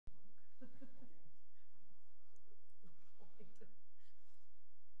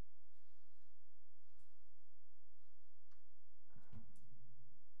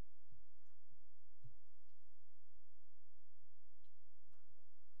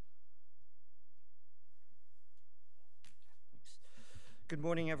Good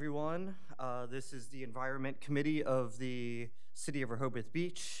morning, everyone. This is the Environment Committee of the City of Rehoboth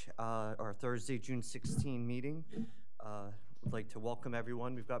Beach, our Thursday, June 16 meeting. Would like to welcome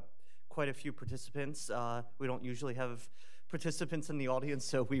everyone. We've got quite a few participants. We don't usually have participants in the audience,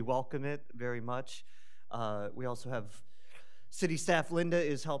 so we welcome it very much. We also have City staff Linda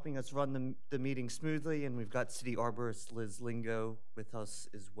is helping us run the meeting smoothly, and we've got City Arborist Liz Lingo with us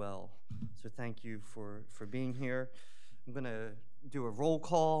as well. So thank you for being here. I'm going to do a roll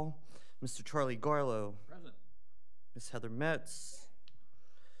call. Mr. Charlie Garlow. Present. Ms. Heather Metz.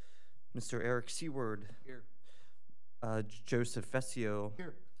 Mr. Eric Seward. Here. Joseph Fessio.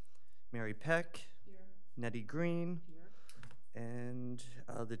 Here. Mary Peck. Here. Nettie Green. Here. And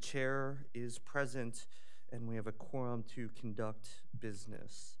the chair is present, and we have a quorum to conduct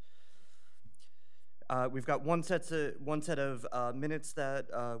business. We've got one set of minutes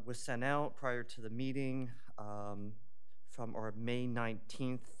that was sent out prior to the meeting from our May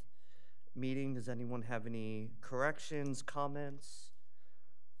 19th meeting. Does anyone have any corrections, comments?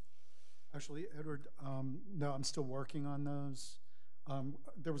 Actually, Edward, no, I'm still working on those.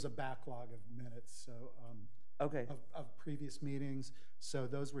 There was a backlog of minutes, so Okay. of previous meetings, so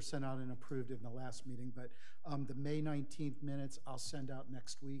those were sent out and approved in the last meeting. But the May 19th minutes I'll send out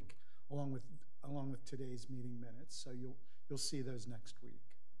next week, along with today's meeting minutes. So you'll see those next week.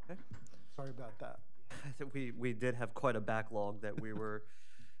 Okay. Sorry about that. I think we did have quite a backlog that we were.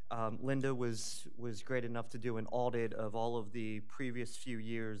 Linda was great enough to do an audit of all of the previous few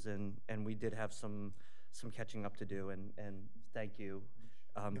years, and we did have some catching up to do. And thank you,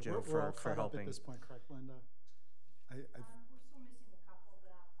 Joe, we're all for caught up helping. at this point, correct, Linda? We're still missing a couple,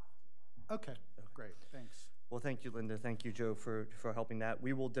 but I'll talk to you about that. Okay, great, thanks. Well, thank you, Linda. Thank you, Joe, for helping that.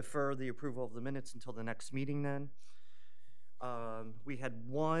 We will defer the approval of the minutes until the next meeting then. We had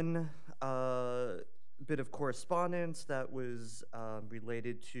one bit of correspondence that was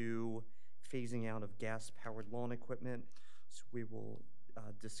related to phasing out of gas-powered lawn equipment. So we will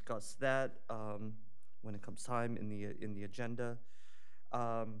discuss that when it comes time in the agenda.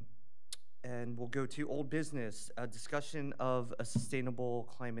 And we'll go to old business, a discussion of a sustainable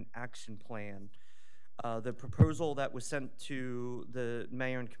climate action plan. The proposal that was sent to the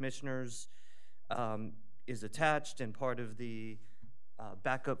mayor and commissioners is attached and part of the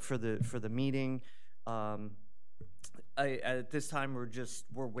backup for the meeting. At this time,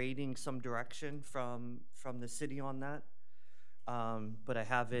 we're waiting some direction from the city on that. But I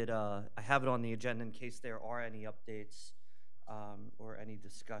have it on the agenda in case there are any updates or any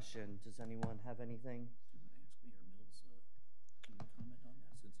discussion. Does anyone have anything? Do you want to ask Mayor Mills, can you comment on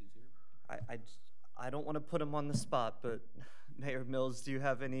that since he's here? I don't want to put him on the spot, but Mayor Mills, do you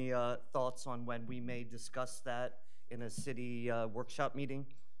have any thoughts on when we may discuss that in a city workshop meeting?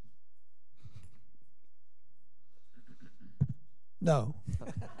 No.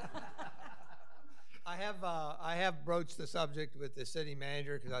 I have broached the subject with the city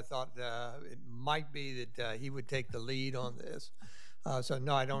manager because I thought it might be that he would take the lead on this. So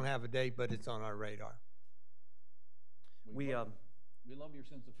no, I don't have a date, but it's on our radar. We love your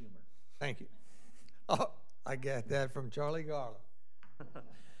sense of humor. Thank you. Oh, I get that from Charlie Garland.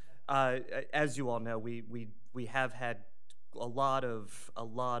 As you all know, we have had a lot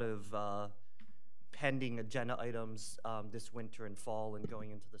of pending agenda items this winter and fall and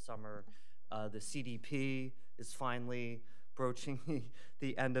going into the summer. The CDP is finally broaching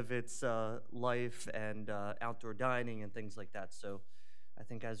the end of its life, and outdoor dining and things like that. So I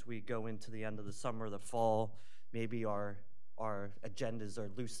think as we go into the end of the summer, the fall, maybe our agendas are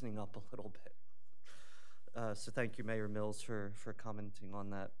loosening up a little bit. So thank you, Mayor Mills, for commenting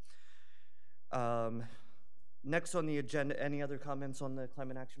on that. Next on the agenda, any other comments on the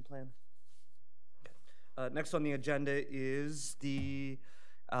climate action plan? Okay. Next on the agenda is the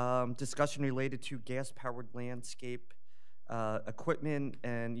discussion related to gas-powered landscape equipment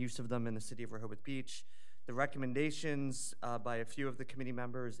and use of them in the city of Rehoboth Beach. The recommendations by a few of the committee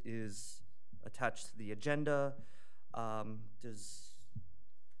members is attached to the agenda. Does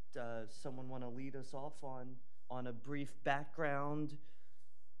someone want to lead us off on a brief background,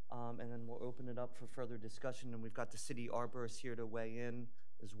 and then we'll open it up for further discussion, and we've got the city arborist here to weigh in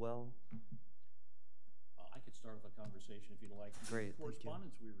as well. I could start with a conversation if you'd like. Great, the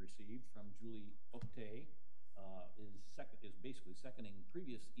correspondence we received from Julie Octay is basically seconding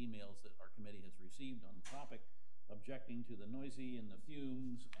previous emails that our committee has received on the topic, objecting to the noisy and the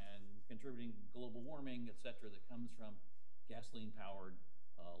fumes and contributing global warming, etc., that comes from gasoline-powered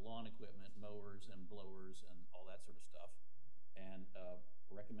lawn equipment, mowers and blowers and all that sort of stuff, and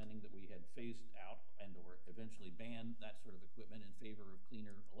recommending that we had phased out and or eventually banned that sort of equipment in favor of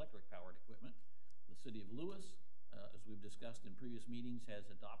cleaner electric-powered equipment. The city of Lewis as we've discussed in previous meetings, has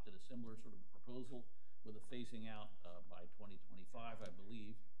adopted a similar sort of proposal with a phasing out by 2025, I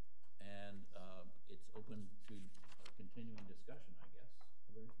believe. And it's open to continuing discussion, I guess.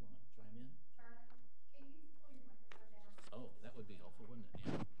 Others want to chime in? Charlie, can you pull your microphone down? Oh, that would be helpful, wouldn't it?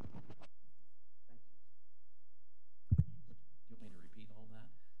 Yeah. Do you want me to repeat all that?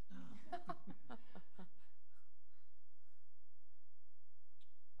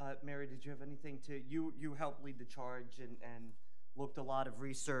 Mary, did you have anything you helped lead the charge and looked a lot of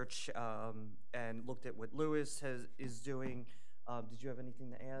research and looked at what Lewis is doing. Did you have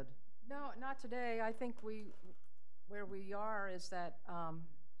anything to add? No, not today. I think where we are is that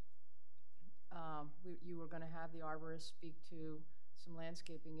you were going to have the arborist speak to some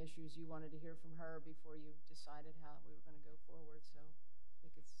landscaping issues you wanted to hear from her before you decided how we were going to go forward. So I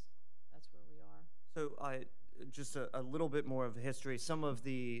think that's where we are. So just a little bit more of history. Some of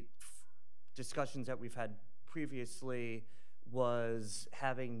the discussions that we've had previously was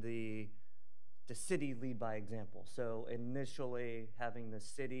having the city lead by example. So initially having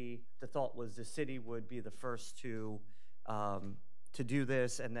the thought was the city would be the first to do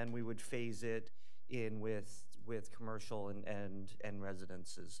this, and then we would phase it in with commercial and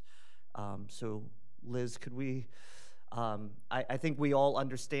residences. So Liz, could we, I think we all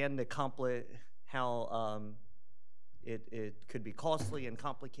understand how it could be costly and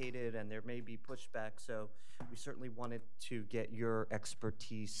complicated, and there may be pushback. So we certainly wanted to get your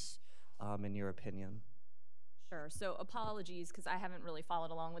expertise and your opinion. Sure. So apologies because I haven't really followed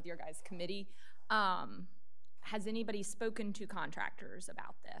along with your guys' committee. Has anybody spoken to contractors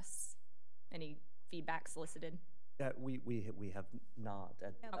about this? Any feedback solicited? We have not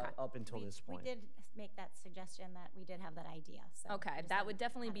up until this point. We did make that suggestion that we did have that idea. So Okay, that would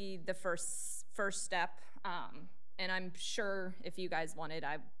definitely be the first step. And I'm sure if you guys wanted,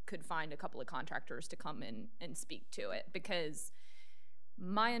 I could find a couple of contractors to come in and speak to it, because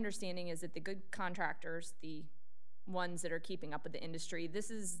my understanding is that the good contractors, the ones that are keeping up with the industry,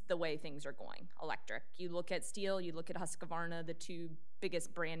 this is the way things are going, electric. You look at steel, you look at Husqvarna, the two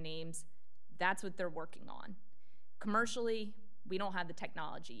biggest brand names, that's what they're working on. Commercially, we don't have the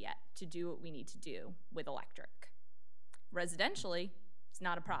technology yet to do what we need to do with electric. Residentially, it's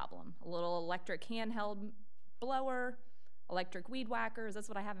not a problem. A little electric handheld blower, electric weed whackers, that's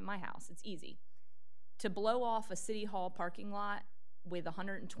what I have in my house. It's easy. To blow off a city hall parking lot with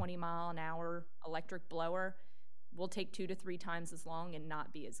 120-mile-an-hour electric blower will take 2 to 3 times as long and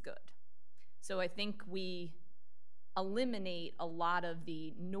not be as good. So I think we eliminate a lot of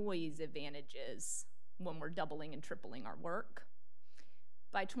the noise advantages when we're doubling and tripling our work.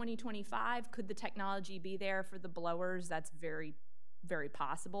 By 2025, could the technology be there for the blowers? That's very, very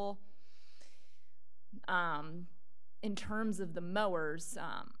possible. In terms of the mowers,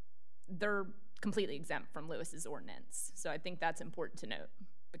 they're completely exempt from Lewis's ordinance. So I think that's important to note,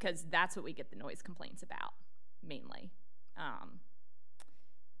 because that's what we get the noise complaints about, mainly.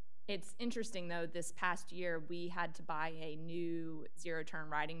 It's interesting, though, this past year we had to buy a new zero-turn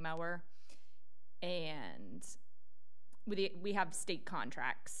riding mower, and we have state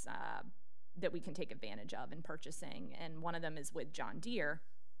contracts that we can take advantage of in purchasing, and one of them is with John Deere.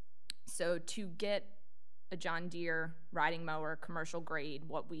 So to get a John Deere riding mower, commercial grade,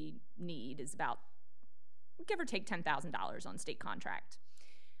 what we need is about, give or take, $10,000 on state contract.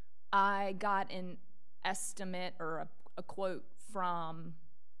 I got an estimate or a quote from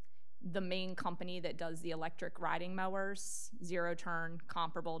the main company that does the electric riding mowers, zero turn,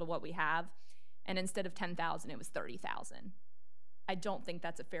 comparable to what we have, and instead of $10,000, it was $30,000. I don't think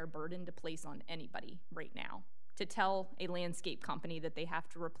that's a fair burden to place on anybody right now. To tell a landscape company that they have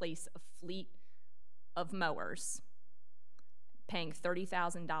to replace a fleet of mowers, paying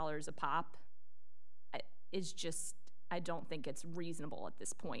 $30,000 a pop, is just, I don't think it's reasonable at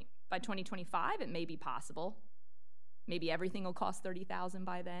this point. By 2025, it may be possible. Maybe everything will cost $30,000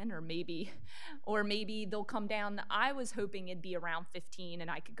 by then, or maybe they'll come down. I was hoping it'd be around 15,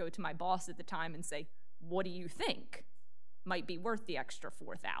 and I could go to my boss at the time and say, "What do you think? Might be worth the extra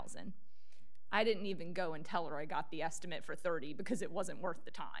 $4,000." I didn't even go and tell her I got the estimate for 30 because it wasn't worth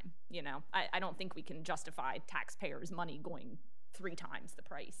the time. You know, I don't think we can justify taxpayers' money going 3 times the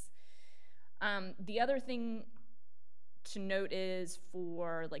price. The other thing to note is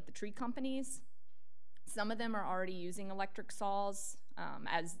for like the tree companies, some of them are already using electric saws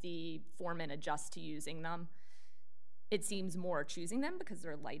as the foreman adjusts to using them. It seems more choosing them because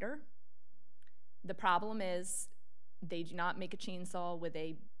they're lighter. The problem is they do not make a chainsaw with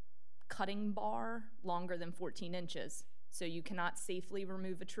a cutting bar longer than 14 inches. So you cannot safely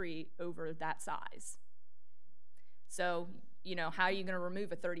remove a tree over that size. So, you know, how are you going to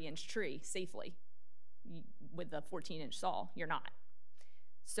remove a 30-inch tree safely? with a 14-inch saw. You're not.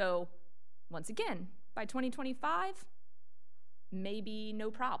 So once again, by 2025, maybe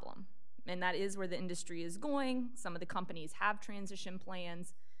no problem. And that is where the industry is going. Some of the companies have transition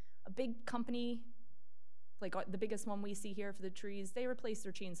plans. A big company, like the biggest one we see here for the trees, they replace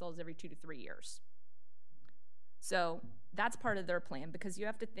their chainsaws every 2 to 3 years. So that's part of their plan, because you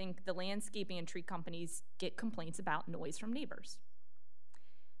have to think the landscaping and tree companies get complaints about noise from neighbors.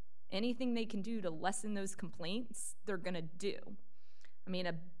 Anything they can do to lessen those complaints, they're gonna do. I mean,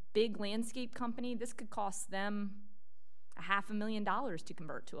 a big landscape company, this could cost them $500,000 to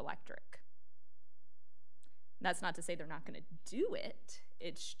convert to electric. That's not to say they're not gonna do it.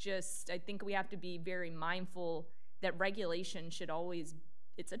 It's just, I think we have to be very mindful that regulation should always,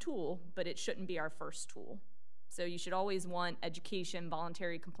 it's a tool, but it shouldn't be our first tool. So you should always want education,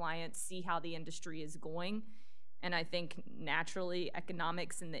 voluntary compliance, see how the industry is going. And I think naturally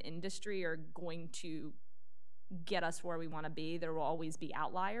economics in the industry are going to get us where we want to be. There will always be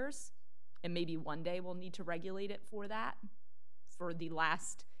outliers. And maybe one day we'll need to regulate it for that, for the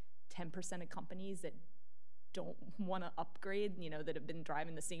last 10% of companies that don't want to upgrade, you know, that have been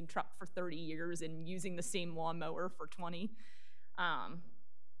driving the same truck for 30 years and using the same lawnmower for 20.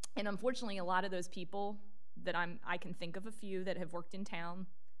 And unfortunately, a lot of those people that I can think of a few that have worked in town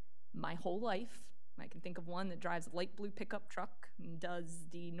my whole life. I can think of one that drives a light blue pickup truck and does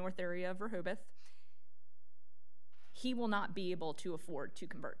the north area of Rehoboth. He will not be able to afford to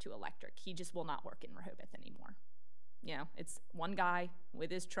convert to electric. He just will not work in Rehoboth anymore. You know, it's one guy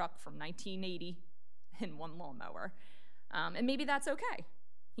with his truck from 1980 and one lawnmower. And maybe that's okay.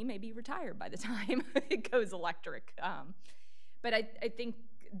 He may be retired by the time it goes electric. But I think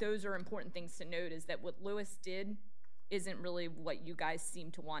those are important things to note, is that what Lewis did isn't really what you guys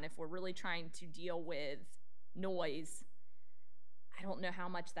seem to want. If we're really trying to deal with noise, I don't know how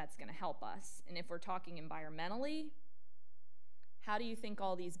much that's gonna help us. And if we're talking environmentally, how do you think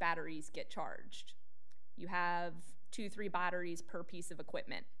all these batteries get charged? You have 2-3 batteries per piece of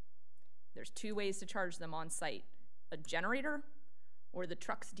equipment. There's 2 ways to charge them on site: a generator or the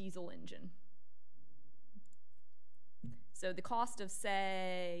truck's diesel engine. So the cost of,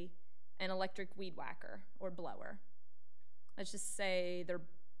 say, an electric weed whacker or blower, let's just say they're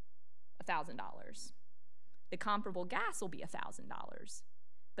 $1,000. The comparable gas will be $1,000.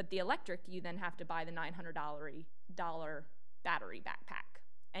 But the electric, you then have to buy the $900 battery backpack,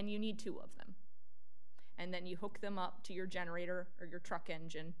 and you need 2 of them. And then you hook them up to your generator or your truck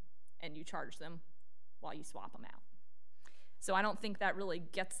engine, and you charge them while you swap them out. So I don't think that really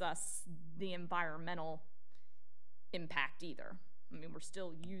gets us the environmental impact either. I mean, we're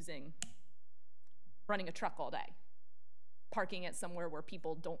still running a truck all day, parking it somewhere where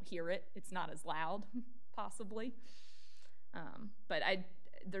people don't hear it. It's not as loud, possibly. But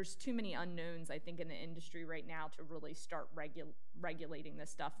there's too many unknowns, I think, in the industry right now to really start regulating this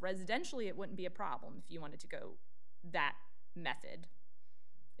stuff. Residentially, it wouldn't be a problem if you wanted to go that method.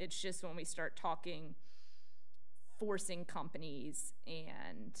 It's just when we start talking forcing companies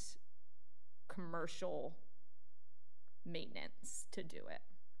and commercial maintenance to do it.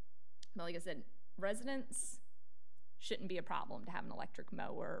 But like I said, residents shouldn't be a problem to have an electric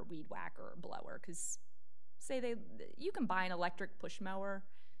mower, weed whacker, or blower, because you can buy an electric push mower.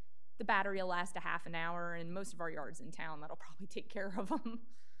 The battery will last a half an hour, and most of our yards in town, that'll probably take care of them.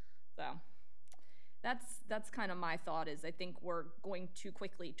 So that's kind of my thought, is I think we're going too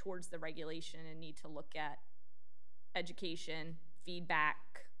quickly towards the regulation and need to look at education, feedback,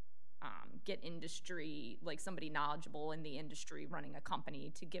 get industry, like somebody knowledgeable in the industry running a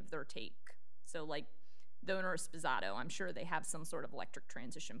company to give their take. So like the owner of Spizzato, I'm sure they have some sort of electric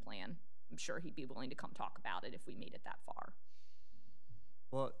transition plan. I'm sure he'd be willing to come talk about it if we made it that far.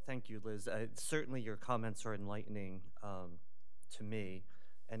 Well, thank you, Liz. Certainly your comments are enlightening to me.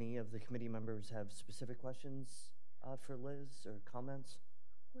 Any of the committee members have specific questions for Liz or comments?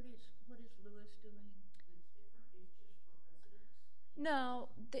 What is Lewis doing that's different? It's just for residents? No,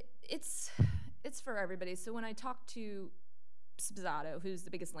 it's for everybody. So when I talk to Spizzato, who's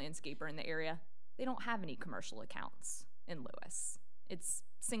the biggest landscaper in the area, they don't have any commercial accounts in Lewis. It's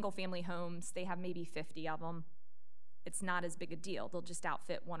single family homes. They have maybe 50 of them. It's not as big a deal. They'll just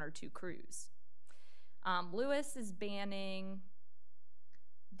outfit 1 or 2 crews. Lewis is banning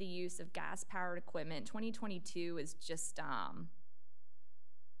the use of gas-powered equipment. 2022 is just, I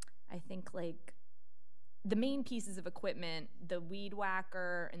think, like, the main pieces of equipment, the weed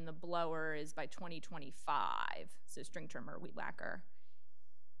whacker and the blower is by 2025, so string trimmer, weed whacker.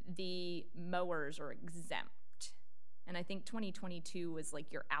 The mowers are exempt. And I think 2022 was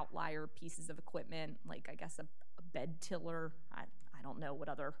like your outlier pieces of equipment, like I guess a bed tiller, I don't know what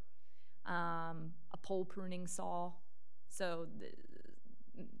other, a pole pruning saw. So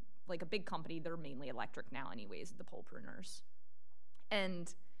like a big company, they're mainly electric now anyways, the pole pruners.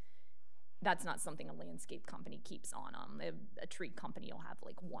 And that's not something a landscape company keeps on them. A tree company, you'll have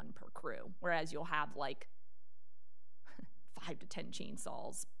like one per crew, whereas you'll have like 5 to 10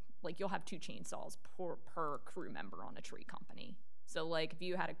 chainsaws. Like you'll have 2 chainsaws per crew member on a tree company. So like if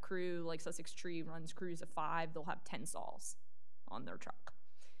you had a crew, like Sussex Tree runs crews of 5, they'll have 10 saws on their truck.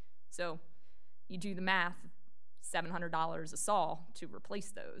 So you do the math, $700 a saw to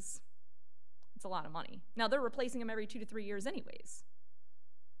replace those. It's a lot of money. Now they're replacing them every 2 to 3 years anyways.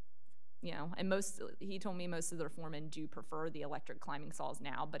 You know, and he told me most of their foremen do prefer the electric climbing saws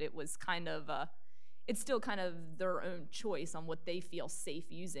now, but it was kind of it's still kind of their own choice on what they feel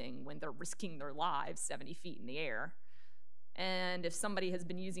safe using when they're risking their lives 70 feet in the air. And if somebody has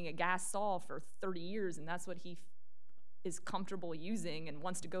been using a gas saw for 30 years and that's what he is comfortable using and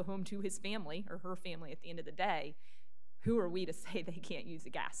wants to go home to his family or her family at the end of the day, who are we to say they can't use a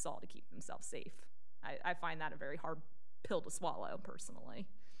gas saw to keep themselves safe? I find that a very hard pill to swallow personally.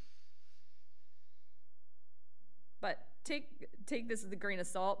 But take this with a grain of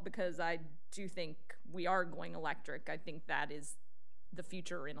salt, because I do think we are going electric. I think that is the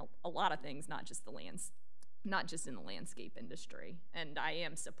future in a lot of things, not just in the landscape industry. And I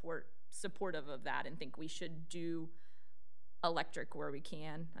am supportive of that and think we should do electric where we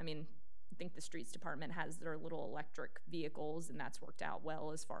can. I mean, I think the streets department has their little electric vehicles, and that's worked out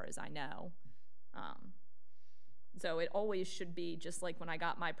well as far as I know. So it always should be, just like when I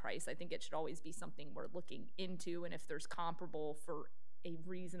got my price, I think it should always be something we're looking into, and if there's comparable for a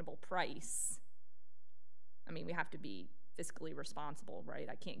reasonable price, I mean, we have to be fiscally responsible, right?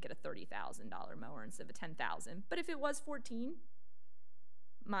 I can't get a $30,000 mower instead of a $10,000. But if it was 14,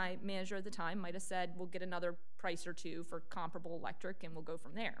 my manager at the time might have said, we'll get another price or two for comparable electric and we'll go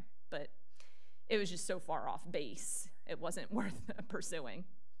from there. But it was just so far off base, it wasn't worth pursuing.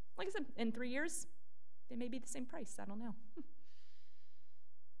 Like I said, in 3 years, they may be the same price. I don't know.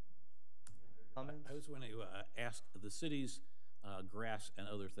 Comments? I was going to ask, the city's grass and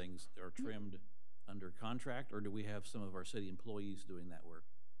other things are trimmed under contract, or do we have some of our city employees doing that work?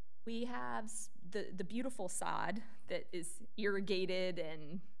 We have the beautiful sod that is irrigated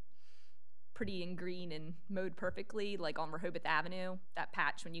and pretty and green and mowed perfectly, like on Rehoboth Avenue, that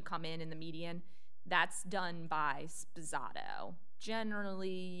patch when you come in the median, that's done by Spazzato.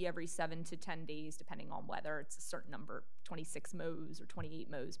 Generally every 7 to 10 days, depending on weather. It's a certain number, 26 mows or 28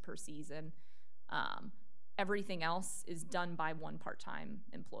 mows per season. Everything else is done by one part-time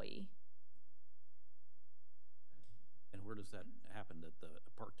employee. And where does that happen, that the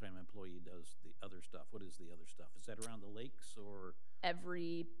part-time employee does the other stuff? What is the other stuff? Is that around the lakes or?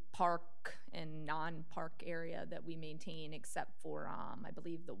 Every park and non-park area that we maintain, except for, I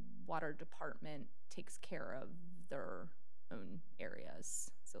believe the water department takes care of their own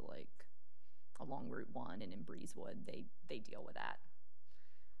areas. So like along Route 1 and in Breezewood, they deal with that.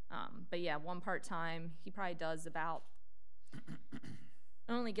 But yeah, one part-time, he probably does about,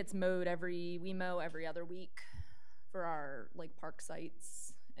 only gets mowed we mow every other week for our like park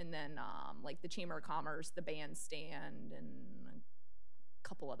sites. And then like the Chamber of Commerce, the bandstand, and a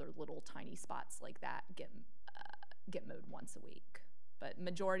couple other little tiny spots like that get mowed once a week. But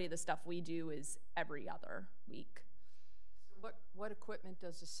majority of the stuff we do is every other week. What equipment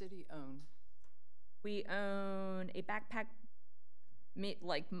does the city own? We own a backpack,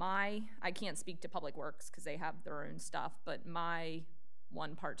 I can't speak to Public Works because they have their own stuff, but my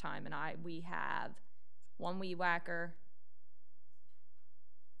one part-time and we have 1 weed whacker,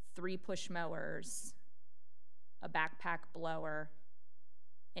 3 push mowers, a backpack blower,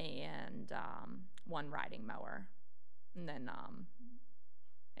 and 1 riding mower. And then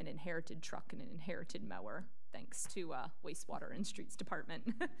an inherited truck and an inherited mower, thanks to wastewater and streets department.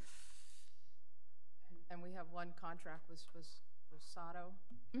 And we have one contract with Sato.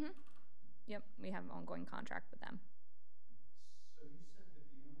 Mm-hmm. Yep, we have an ongoing contract with them. So you said that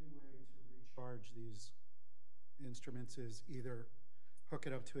the only way to recharge these instruments is either hook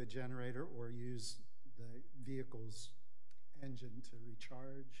it up to a generator or use the vehicle's engine to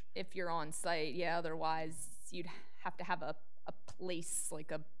recharge? If you're on site, yeah, otherwise you'd have to have a place,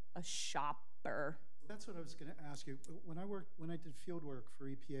 like a shop or... That's what I was going to ask you. When I did field work for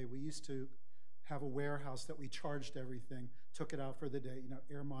EPA, we used to have a warehouse that we charged everything, took it out for the day,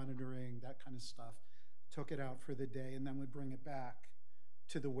 air monitoring, that kind of stuff, took it out for the day, and then would bring it back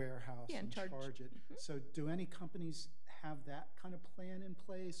to the warehouse and charge it. Mm-hmm. So do any companies have that kind of plan in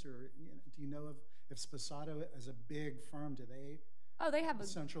place, or do you know if Spazzato, as a big firm, do they have a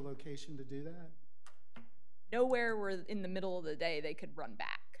central location to do that? Nowhere where in the middle of the day they could run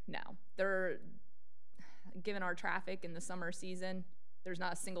back. No, given our traffic in the summer season, there's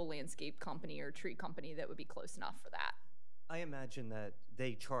not a single landscape company or tree company that would be close enough for that. I imagine that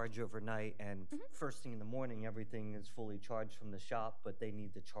they charge overnight, and first thing in the morning, everything is fully charged from the shop, but they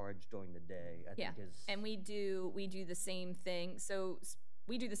need to charge during the day. I think is. And we do the same thing. So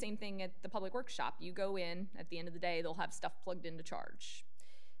we do the same thing at the public works shop. You go in at the end of the day, they'll have stuff plugged in to charge.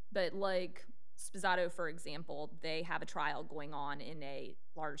 But like Spizzato, for example, they have a trial going on in a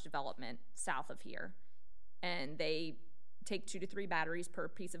large development south of here, and they take 2 to 3 batteries per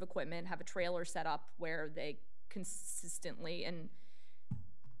piece of equipment, have a trailer set up where they consistently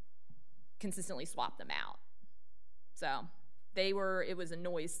swap them out. So it was a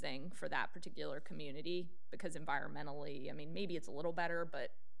noise thing for that particular community because environmentally, I mean, maybe it's a little better,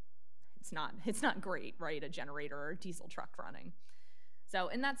 but it's not great, right? A generator or a diesel truck running. So,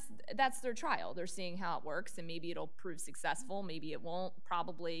 and that's their trial. They're seeing how it works, and maybe it'll prove successful, maybe it won't.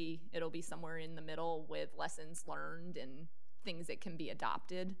 Probably it'll be somewhere in the middle with lessons learned and things that can be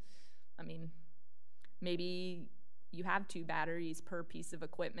adopted. I mean, maybe you have 2 batteries per piece of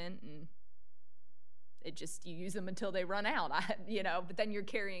equipment, and you use them until they run out, but then you're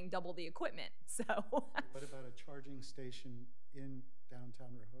carrying double the equipment, so. What about a charging station in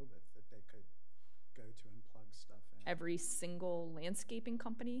downtown Rehoboth that they could go to and plug stuff in? Every single landscaping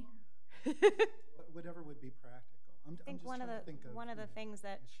company? Whatever would be practical. I think one of the things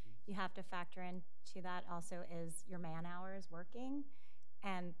that you have to factor into that also is your man hours working,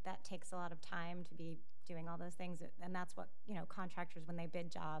 and that takes a lot of time to be doing all those things. And that's what, contractors, when they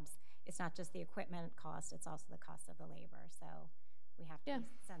bid jobs, it's not just the equipment cost, it's also the cost of the labor. So we have to be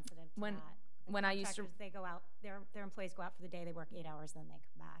sensitive to that. When I used to, they go out, their employees go out for the day, they work 8 hours, then they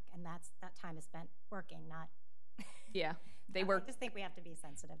come back, and that time is spent working, not. They work. I just think we have to be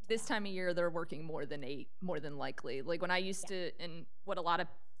sensitive to this that. time of year. They're working more than 8, more than likely. Like when I used to, and what a lot of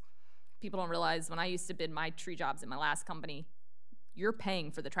people don't realize, when I used to bid my tree jobs in my last company, you're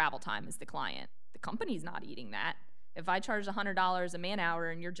paying for the travel time as the client. The company's not eating that. If I charged $100 a man hour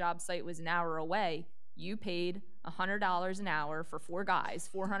and your job site was an hour away, you paid $100 an hour for 4 guys,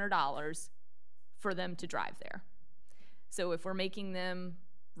 $400 for them to drive there. So if we're making them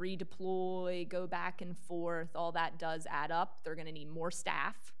redeploy, go back and forth, all that does add up. They're going to need more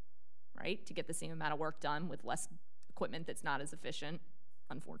staff, right, to get the same amount of work done with less equipment that's not as efficient,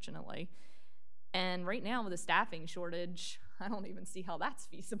 unfortunately. And right now with a staffing shortage, I don't even see how that's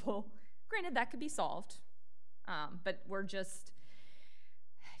feasible. Granted, that could be solved, but we're just,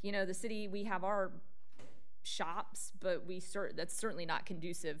 the city, we have our shops, but that's certainly not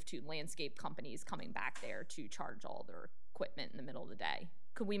conducive to landscape companies coming back there to charge all their equipment in the middle of the day.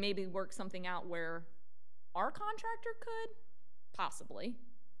 Could we maybe work something out where our contractor could? Possibly.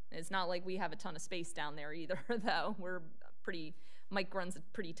 It's not like we have a ton of space down there either, though. Mike runs a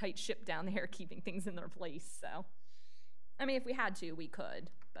pretty tight ship down there, keeping things in their place. So, I mean, if we had to, we could,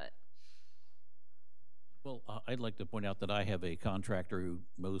 but. Well, I'd like to point out that I have a contractor who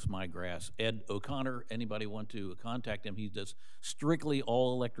mows my grass, Ed O'Connor. Anybody want to contact him? He does strictly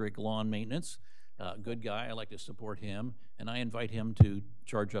all-electric lawn maintenance. Good guy. I like to support him, and I invite him to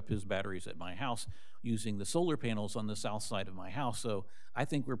charge up his batteries at my house using the solar panels on the south side of my house. So I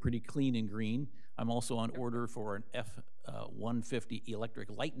think we're pretty clean and green. I'm also on order for an F-150 electric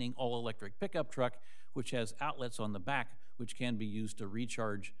Lightning all-electric pickup truck, which has outlets on the back which can be used to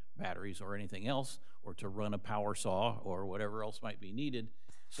recharge batteries or anything else, or to run a power saw or whatever else might be needed.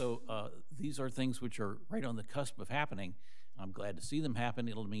 So these are things which are right on the cusp of happening. I'm glad to see them happen.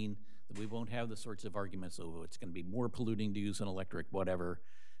 It'll mean that we won't have the sorts of arguments over it's going to be more polluting to use an electric whatever.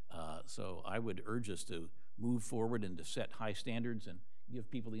 So I would urge us to move forward and to set high standards and give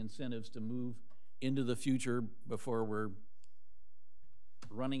people the incentives to move into the future before we're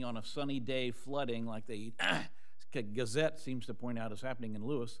running on a sunny day flooding like the Gazette seems to point out is happening in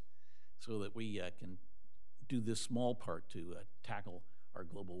Lewis, so that we can do this small part to tackle our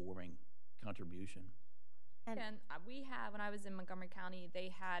global warming contribution. And we have, when I was in Montgomery County,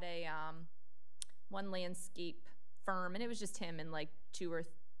 they had a one landscape firm, and it was just him and like two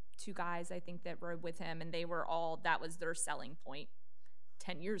guys, I think, that rode with him, and that was their selling point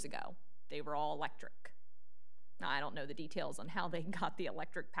 10 years ago. They were all electric. Now, I don't know the details on how they got the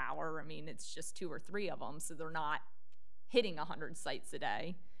electric power. I mean, it's just 2 or 3 of them, so they're not hitting 100 sites a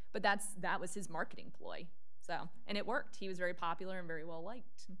day. But that was his marketing ploy. So, and it worked. He was very popular and very well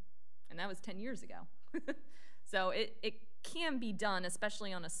liked. And that was 10 years ago. So it can be done,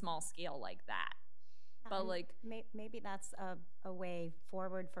 especially on a small scale like that. But maybe that's a way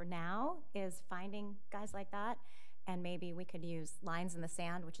forward for now, is finding guys like that. And maybe we could use Lines in the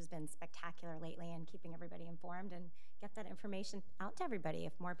Sand, which has been spectacular lately, and keeping everybody informed, and get that information out to everybody.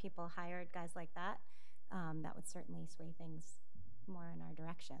 If more people hired guys like that, that would certainly sway things more in our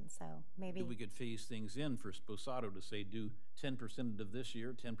direction. So maybe We could phase things in for Sposado to say do 10% of this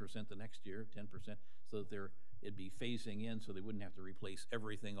year, 10% the next year, 10%, so that it'd be phasing in, so they wouldn't have to replace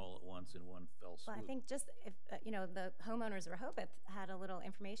everything all at once in one fell swoop. Well, I think just if, the homeowners of Rehoboth had a little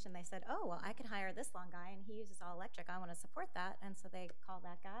information, they said, oh, well, I could hire this long guy and he uses all electric. I want to support that. And so they call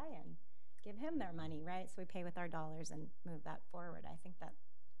that guy and give him their money, right? So we pay with our dollars and move that forward. I think that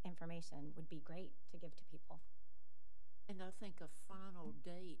information would be great to give to people. And I think a final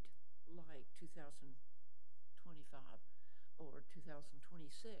date like 2025 or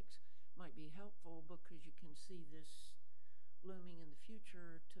 2026 might be helpful, because you can see this looming in the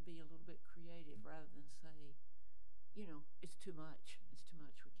future to be a little bit creative rather than say, it's too much. It's too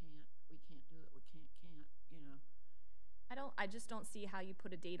much. We can't do it. We can't, I just don't see how you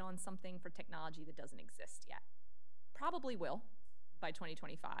put a date on something for technology that doesn't exist yet. Probably will by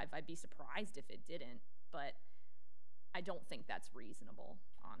 2025. I'd be surprised if it didn't, but I don't think that's reasonable,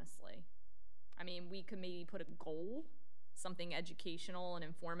 honestly. I mean, we could maybe put a goal, something educational and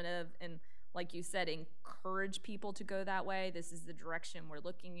informative, and like you said, encourage people to go that way. This is the direction we're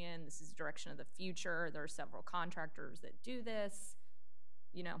looking in. This is the direction of the future. There are several contractors that do this.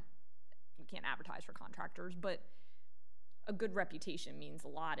 We can't advertise for contractors, but a good reputation means a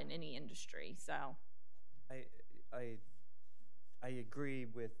lot in any industry. So I agree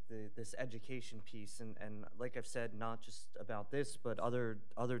with this education piece, and like I've said, not just about this, but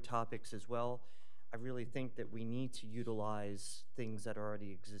other topics as well. I really think that we need to utilize things that are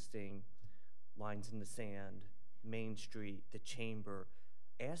already existing, Lines in the Sand, Main Street, the Chamber.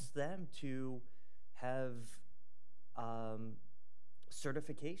 Ask them to have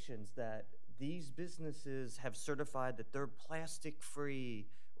certifications that these businesses have certified that they're plastic-free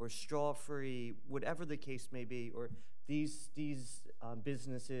or straw-free, whatever the case may be, or these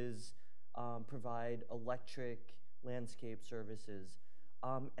businesses provide electric landscape services,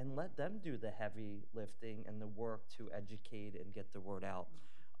 and let them do the heavy lifting and the work to educate and get the word out.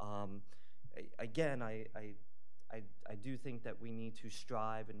 Again, I do think that we need to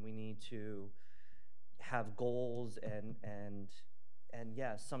strive and we need to have goals and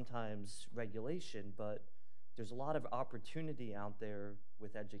yes, sometimes regulation, but there's a lot of opportunity out there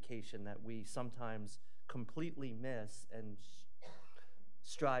with education that we sometimes completely miss and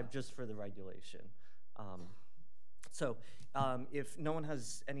strive just for the regulation. If no one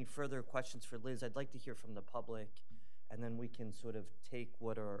has any further questions for Liz, I'd like to hear from the public, and then we can sort of take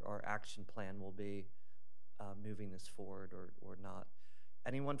what our action plan will be moving this forward or not.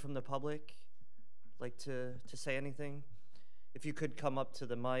 Anyone from the public like to say anything? If you could come up to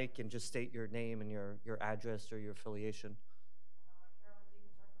the mic and just state your name and your address or your affiliation.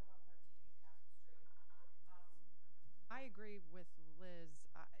 I agree with Liz.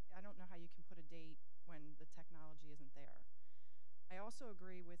 I don't know how you can put a date when the technology isn't there. I also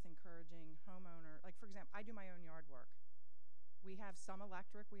agree with encouraging homeowner, like for example, I do my own yard work. We have some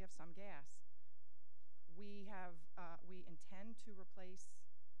electric, we have some gas. We intend to replace,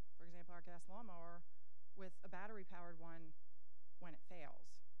 for example, our gas lawnmower with a battery-powered one when it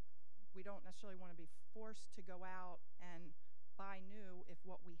fails. We don't necessarily want to be forced to go out and buy new if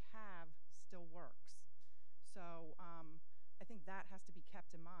what we have still works. So I think that has to be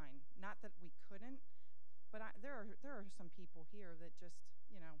kept in mind. Not that we couldn't, but there are some people here that just,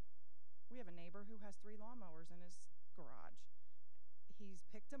 we have a neighbor who has 3 lawnmowers in his garage. He's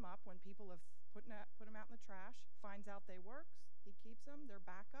picked them up when people have put them out in the trash, finds out they work, he keeps them, they're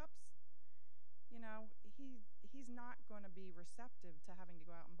backups. He's not going to be receptive to having to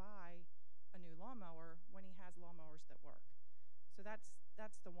go out and buy a new lawnmower when he has lawnmowers that work. So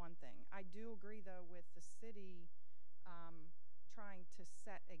that's the one thing. I do agree though with the city trying to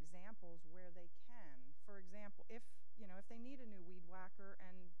set examples where they can. For example, if they need a new weed whacker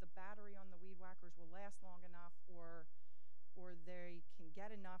and the battery on the weed whackers will last long enough, or they can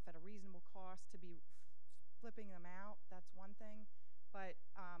get enough at a reasonable cost to be flipping them out, that's one thing. But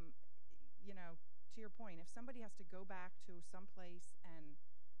to your point, if somebody has to go back to some place and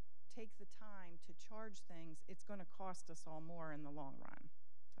take the time to charge things, it's going to cost us all more in the long run.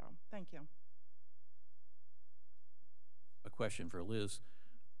 So, thank you. A question for Liz,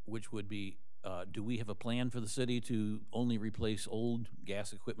 which would be, do we have a plan for the city to only replace old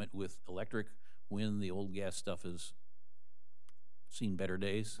gas equipment with electric when the old gas stuff has seen better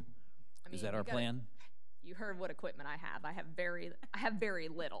days? Is that our plan? You heard what equipment I have. I have very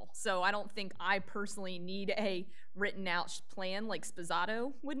little. So I don't think I personally need a written out plan like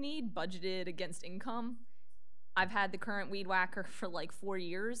Sposado would need, budgeted against income. I've had the current weed whacker for like 4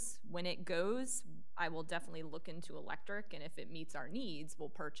 years. When it goes, I will definitely look into electric, and if it meets our needs, we'll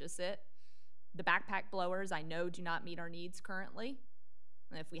purchase it. The backpack blowers, I know, do not meet our needs currently.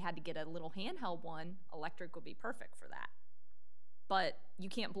 And if we had to get a little handheld one, electric would be perfect for that. But you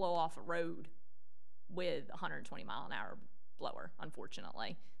can't blow off a road with a 120-mile-an-hour blower,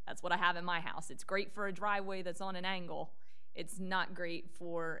 unfortunately. That's what I have in my house. It's great for a driveway that's on an angle. It's not great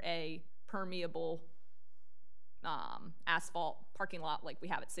for a permeable asphalt parking lot like we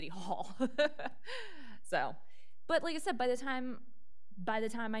have at City Hall. So, but like I said, by the time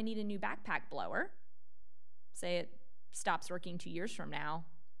I need a new backpack blower, say it stops working 2 years from now,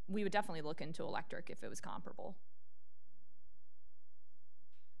 we would definitely look into electric if it was comparable.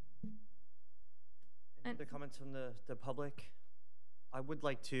 Any other comments from the public? I would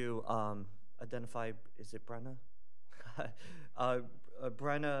like to identify, is it Brenna?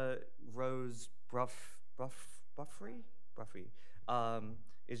 Brenna Rose Buffrey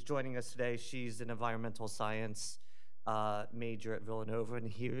is joining us today. She's an environmental science major at Villanova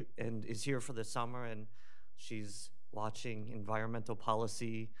and is here for the summer, and she's watching environmental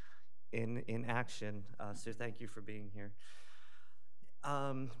policy in action. So thank you for being here.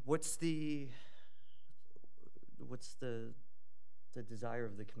 What's the desire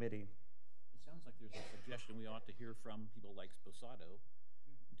of the committee? It sounds like there's a suggestion we ought to hear from people like Sposato.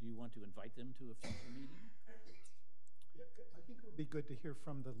 Do you want to invite them to a future meeting? Yeah, I think it would be good to hear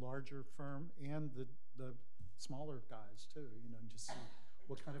from the larger firm and the smaller guys too, and just see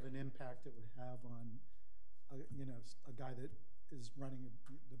what kind of an impact it would have on, a guy that is running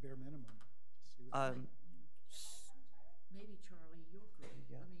the bare minimum. Just see what Maybe Charlie, your group.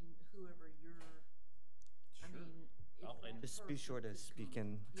 Yeah. I mean, whoever you're. Sure. I mean, just be sure to speak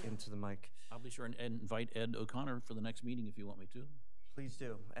into the mic. I'll be sure and invite Ed O'Connor for the next meeting if you want me to. Please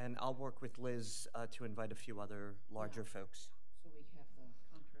do, and I'll work with Liz to invite a few other larger folks. So we have the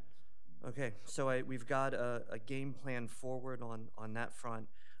contrast. Okay, so we've got a game plan forward on that front.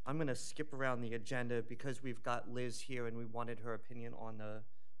 I'm going to skip around the agenda because we've got Liz here and we wanted her opinion on the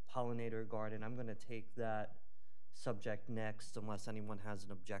pollinator garden. I'm going to take that subject next unless anyone has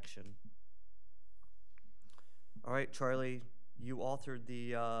an objection. All right, Charlie, you authored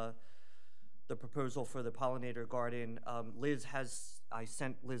the proposal for the pollinator garden. I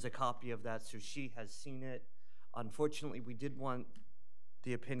sent Liz a copy of that, so she has seen it. Unfortunately, we did want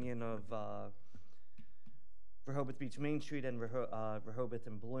the opinion of Rehoboth Beach Main Street and Rehoboth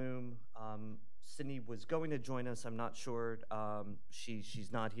and Bloom. Sydney was going to join us. I'm not sure. She's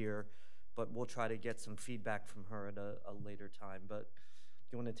not here, but we'll try to get some feedback from her at a later time. But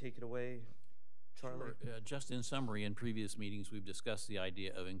do you want to take it away, Charlie? Sure. Just in summary, in previous meetings, we've discussed the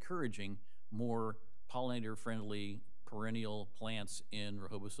idea of encouraging more pollinator-friendly perennial plants in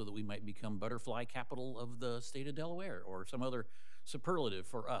Rehoboth so that we might become butterfly capital of the state of Delaware or some other superlative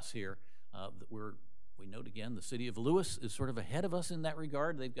for us here. We note again, the city of Lewis is sort of ahead of us in that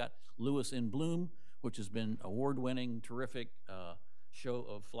regard. They've got Lewis in Bloom, which has been award-winning, terrific show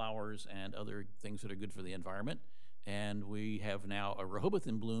of flowers and other things that are good for the environment. And we have now a Rehoboth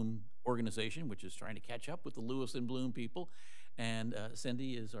in Bloom organization, which is trying to catch up with the Lewis in Bloom people. And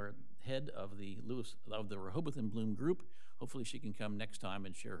Cindy is our head of the Rehoboth in Bloom group. Hopefully she can come next time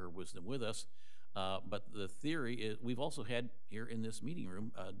and share her wisdom with us. But the theory is, we've also had here in this meeting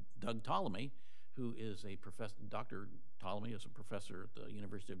room, Doug Ptolemy, who is a professor. Dr. Ptolemy is a professor at the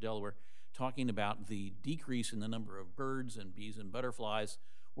University of Delaware, talking about the decrease in the number of birds and bees and butterflies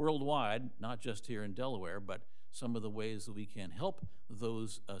worldwide, not just here in Delaware, but some of the ways that we can help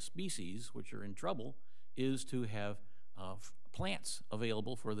those species which are in trouble is to have plants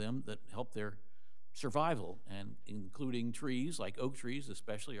available for them that help their survival, and including trees like oak trees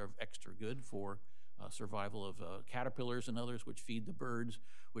especially are extra good for survival of caterpillars and others which feed the birds,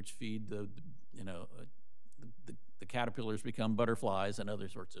 which feed the caterpillars become butterflies and other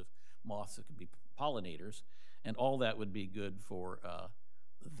sorts of moths that could be pollinators, and all that would be good for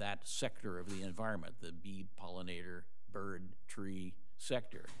that sector of the environment, the bee, pollinator, bird, tree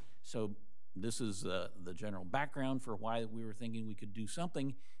sector. So this is the general background for why we were thinking we could do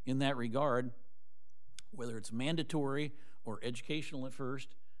something in that regard. Whether it's mandatory or educational at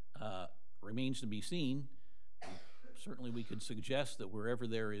first remains to be seen. Certainly we could suggest that wherever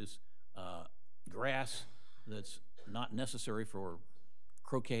there is grass that's not necessary for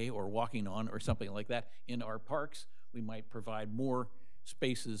croquet or walking on or something like that in our parks, we might provide more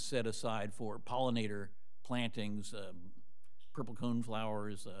spaces set aside for pollinator plantings, purple cone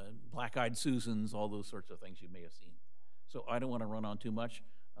flowers, black-eyed Susans, all those sorts of things you may have seen. So I don't want to run on too much.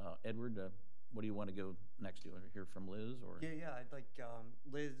 Edward, what do you want to go next? Do you want to hear from Liz? Or? Yeah, I'd like,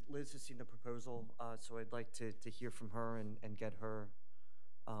 Liz has seen the proposal, so I'd like to hear from her and get her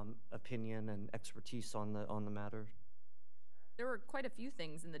opinion and expertise on the matter. there were quite a few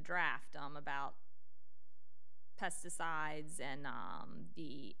things in the draft about pesticides and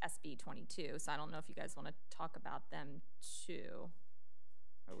the SB 22. So I don't know if you guys want to talk about them too,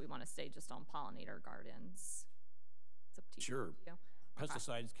 or we want to stay just on pollinator gardens. It's up to Sure. you.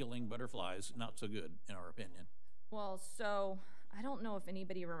 Pesticides killing butterflies, not so good, in our opinion. Well, so I don't know if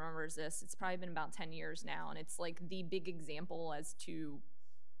anybody remembers this. It's probably been about 10 years now, and it's like the big example as to,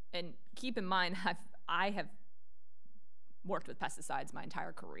 and keep in mind, I have worked with pesticides my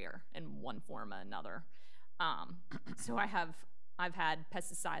entire career in one form or another. So I've had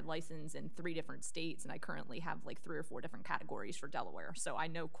pesticide license in 3 different states, and I currently have like 3 or 4 different categories for Delaware. So I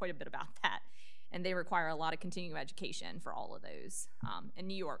know quite a bit about that. And they require a lot of continuing education for all of those. In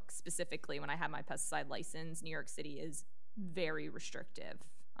New York specifically, when I had my pesticide license, New York City is very restrictive.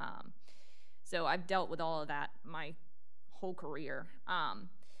 So I've dealt with all of that my whole career.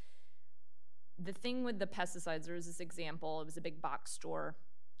 The thing with the pesticides, there was this example, it was a big box store,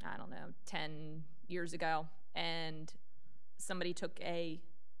 I don't know, 10 years ago, and somebody took a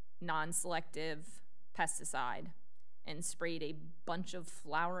non-selective pesticide and sprayed a bunch of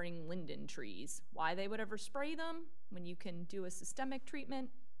flowering linden trees. Why they would ever spray them when you can do a systemic treatment,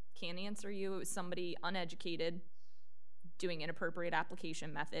 can't answer you. It was somebody uneducated doing inappropriate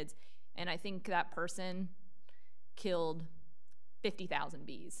application methods, and I think that person killed 50,000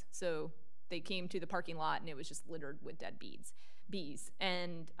 bees. So they came to the parking lot and it was just littered with dead bees.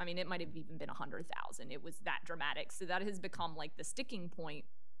 And I mean, it might have even been 100,000. It was that dramatic. So that has become like the sticking point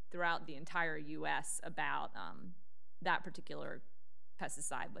throughout the entire US about that particular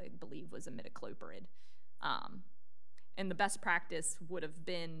pesticide, I believe was imidacloprid. And the best practice would have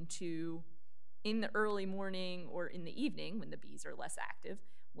been to, in the early morning or in the evening when the bees are less active,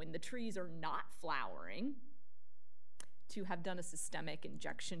 when the trees are not flowering, to have done a systemic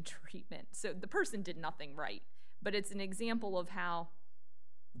injection treatment. So the person did nothing right, but it's an example of how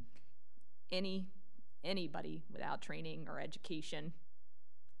anybody without training or education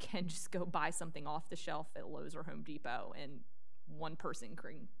can just go buy something off the shelf at Lowe's or Home Depot, and one person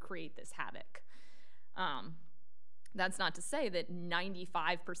can create this havoc. That's not to say that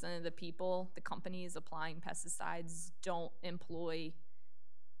 95% of the people, the companies applying pesticides, don't employ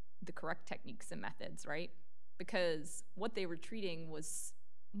the correct techniques and methods, right? Because what they were treating was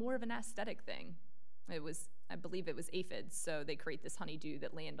more of an aesthetic thing. It was, I believe it was aphids, so they create this honeydew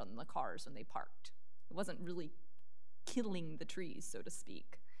that land on the cars when they parked. It wasn't really killing the trees, so to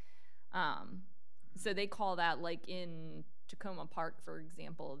speak. So they call that, like in Tacoma Park, for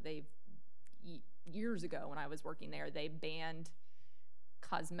example, years ago when I was working there, they banned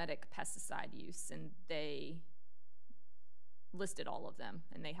cosmetic pesticide use, and they listed all of them,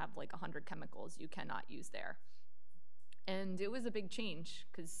 and they have like 100 chemicals you cannot use there. And it was a big change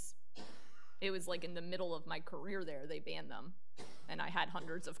because it was like in the middle of my career there, they banned them, and I had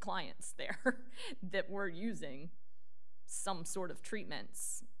hundreds of clients there that were using some sort of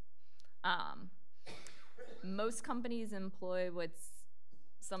treatments. Most companies employ what's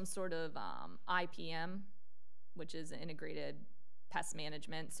some sort of IPM, which is integrated pest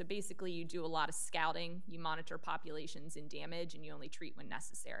management. So basically you do a lot of scouting, you monitor populations and damage, and you only treat when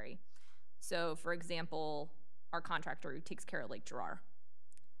necessary. So for example, our contractor who takes care of Lake Gerard,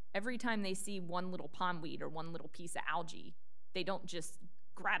 every time they see one little pondweed or one little piece of algae, they don't just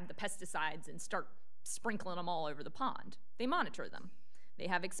grab the pesticides and start sprinkling them all over the pond. They monitor them. They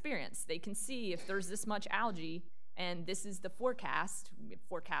have experience. They can see if there's this much algae and this is the forecast,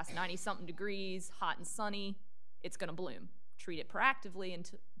 90-something degrees, hot and sunny, it's gonna bloom. Treat it proactively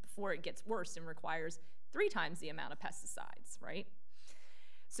before it gets worse and requires 3 times the amount of pesticides, right?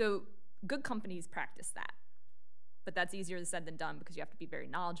 So good companies practice that, but that's easier said than done because you have to be very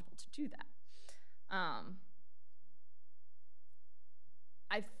knowledgeable to do that.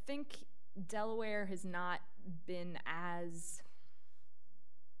 I think Delaware has not been as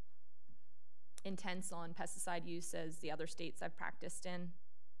intense on pesticide use as the other states I've practiced in.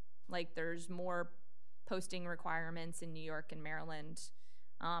 Like there's more posting requirements in New York and Maryland.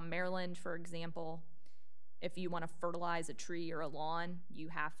 Maryland, for example, if you want to fertilize a tree or a lawn, you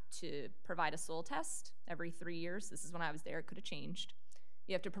have to provide a soil test every 3 years. This is when I was there, it could have changed.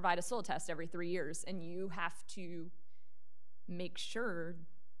 You have to provide a soil test every 3 years, and you have to make sure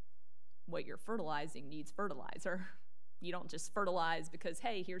what you're fertilizing needs fertilizer. You don't just fertilize because,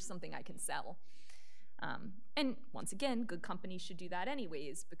 hey, here's something I can sell. And once again, good companies should do that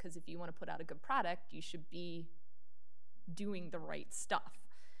anyways, because if you want to put out a good product, you should be doing the right stuff.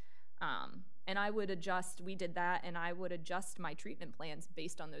 And I would adjust, we did that, and I would adjust my treatment plans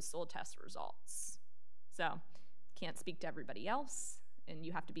based on those soil test results. So can't speak to everybody else, and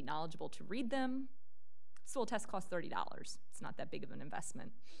you have to be knowledgeable to read them. Soil test costs $30. It's not that big of an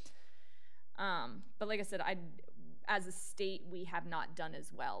investment. But like I said, as a state, we have not done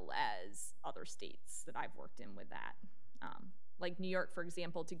as well as other states that I've worked in with that. Like New York, for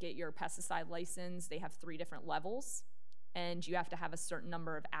example, to get your pesticide license, they have 3 different levels, and you have to have a certain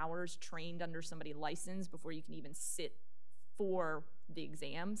number of hours trained under somebody licensed before you can even sit for the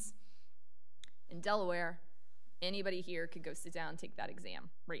exams. In Delaware, anybody here could go sit down and take that exam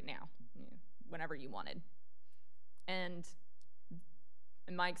right now, whenever you wanted. And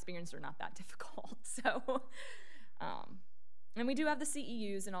in my experience, they're not that difficult. So, and we do have the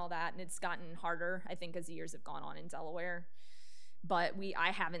CEUs and all that, and it's gotten harder, I think, as the years have gone on in Delaware. But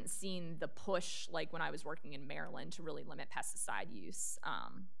I haven't seen the push like when I was working in Maryland to really limit pesticide use.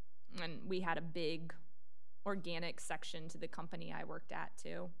 And we had a big organic section to the company I worked at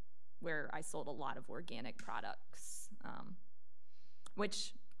too, where I sold a lot of organic products,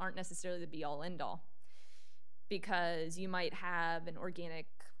 which aren't necessarily the be-all end-all, because you might have an organic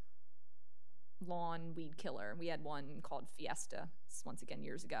lawn weed killer. We had one called Fiesta, once again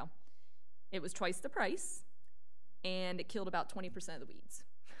years ago. It was twice the price, and it killed about 20% of the weeds.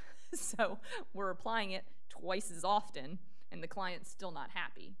 So we're applying it twice as often, and the client's still not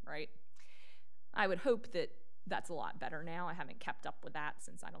happy, right? I would hope that that's a lot better now. I haven't kept up with that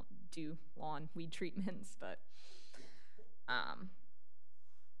since I don't do lawn weed treatments, but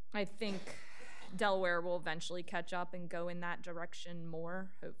I think Delaware will eventually catch up and go in that direction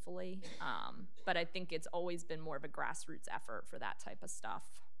more, hopefully. But I think it's always been more of a grassroots effort for that type of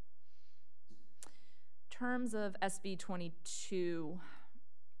stuff. In terms of SB 22,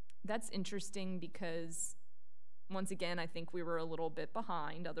 that's interesting because, once again, I think we were a little bit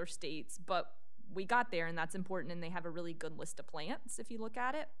behind other states, but we got there, and that's important, and they have a really good list of plants if you look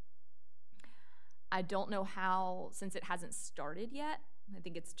at it. I don't know how, since it hasn't started yet, I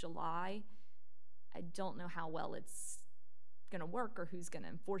think it's July, I don't know how well it's gonna work or who's gonna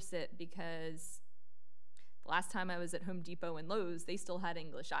enforce it, because the last time I was at Home Depot and Lowe's, they still had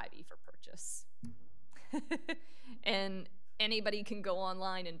English ivy for purchase. And anybody can go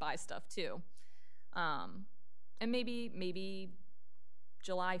online and buy stuff too. And maybe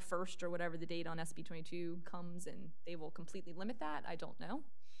July 1st or whatever the date on SB 22 comes and they will completely limit that. I don't know.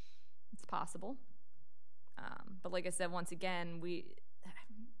 It's possible. But like I said, once again, we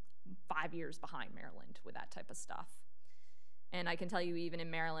 5 years behind Maryland with that type of stuff. And I can tell you, even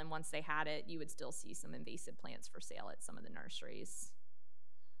in Maryland, once they had it, you would still see some invasive plants for sale at some of the nurseries.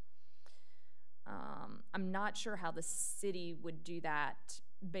 I'm not sure how the city would do that,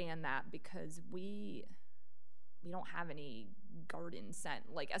 ban that, because we don't have any garden scent.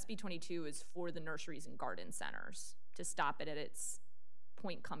 Like SB 22 is for the nurseries and garden centers to stop it at its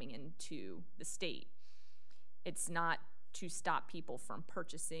point coming into the state. It's not to stop people from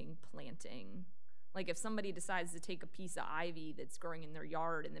purchasing, planting. Like if somebody decides to take a piece of ivy that's growing in their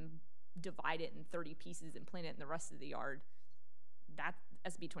yard and then divide it in 30 pieces and plant it in the rest of the yard, that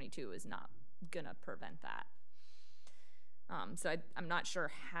SB 22 is not gonna prevent that. So I'm not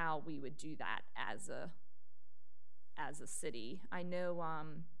sure how we would do that as a city. I know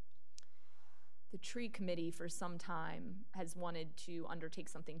the tree committee for some time has wanted to undertake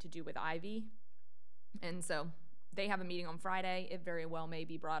something to do with ivy, and so they have a meeting on Friday. It very well may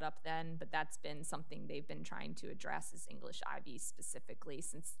be brought up then, but that's been something they've been trying to address, is English ivy specifically,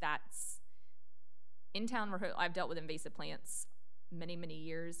 since that's in town. I've dealt with invasive plants many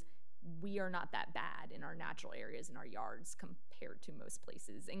years. We are not that bad in our natural areas in our yards compared to most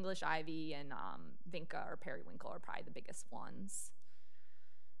places. English ivy and vinca or periwinkle are probably the biggest ones.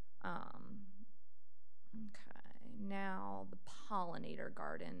 Okay, now the pollinator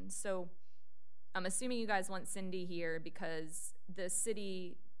garden. So I'm assuming you guys want Cindy here because the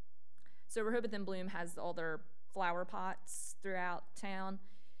city, so Rehoboth and Bloom has all their flower pots throughout town.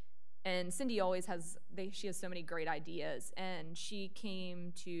 And Cindy always has, she has so many great ideas. And she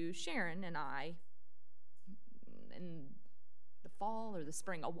came to Sharon and I in the fall or the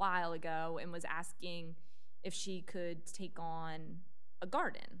spring a while ago and was asking if she could take on a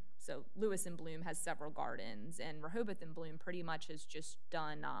garden. So Lewis and Bloom has several gardens, and Rehoboth and Bloom pretty much has just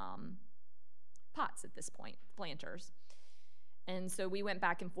done pots at this point, planters. And so we went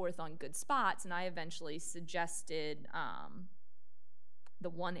back and forth on good spots, and I eventually suggested the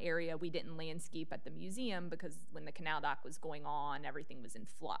one area we didn't landscape at the museum because when the canal dock was going on, everything was in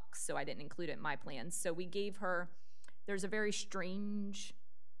flux, so I didn't include it in my plans. So we gave her, there's a very strange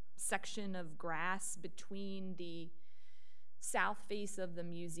section of grass between the south face of the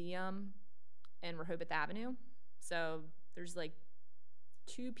museum and Rehoboth Avenue. So there's like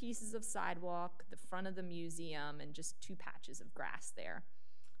 2 pieces of sidewalk, the front of the museum, and just 2 patches of grass there.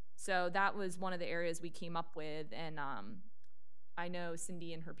 So that was one of the areas we came up with, and I know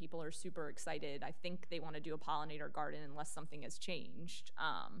Cindy and her people are super excited. I think they want to do a pollinator garden unless something has changed.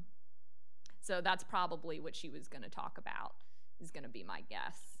 So that's probably what she was going to talk about, is going to be my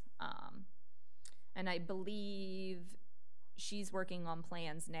guess. And I believe she's working on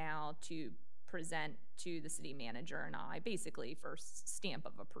plans now to present to the city manager and I, basically for stamp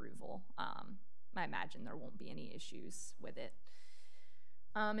of approval. I imagine there won't be any issues with it.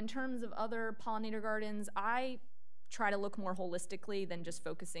 In terms of other pollinator gardens, I try to look more holistically than just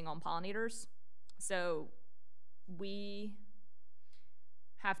focusing on pollinators. So we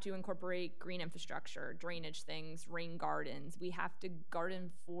have to incorporate green infrastructure, drainage things, rain gardens. We have to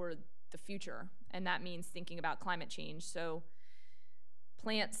garden for the future, and that means thinking about climate change. So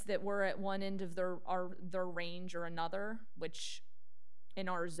plants that were at one end of their range or another, which in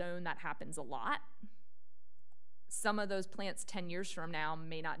our zone that happens a lot. Some of those plants 10 years from now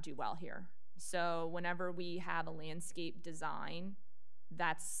may not do well here. So whenever we have a landscape design,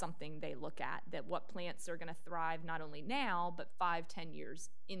 that's something they look at, that what plants are gonna thrive not only now, but 5-10 years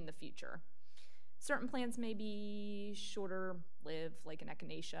in the future. Certain plants may be shorter lived, like an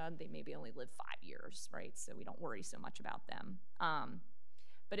echinacea, they maybe only live 5 years, right? So we don't worry so much about them.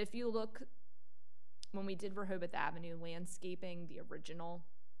 But if you look, when we did Rehoboth Avenue landscaping, the original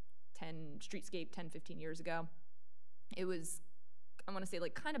streetscape 10-15 years ago, it was, I want to say,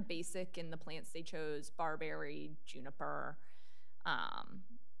 like kind of basic in the plants they chose: barberry, juniper,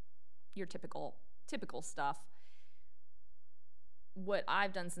 your typical stuff. What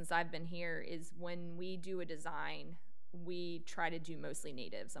I've done since I've been here is when we do a design, we try to do mostly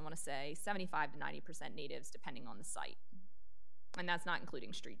natives. I want to say 75 to 90% natives, depending on the site. And that's not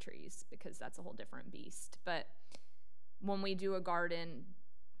including street trees, because that's a whole different beast. But when we do a garden,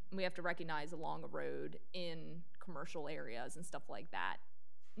 we have to recognize along a road in commercial areas and stuff like that,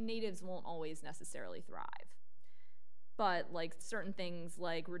 natives won't always necessarily thrive. But like certain things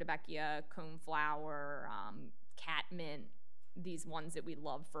like rudbeckia, coneflower, catmint, these ones that we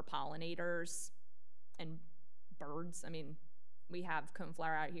love for pollinators and birds. I mean, we have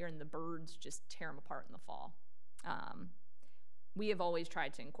coneflower out here and the birds just tear them apart in the fall. We have always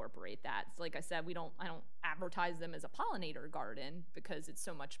tried to incorporate that. So like I said, I don't advertise them as a pollinator garden because it's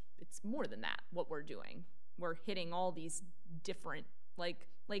more than that, what we're doing. We're hitting all these different, like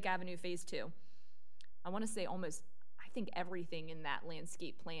Lake Avenue Phase 2. I want to say I think everything in that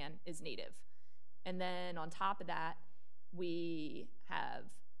landscape plan is native. And then on top of that, we have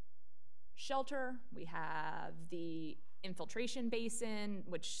shelter, we have the infiltration basin,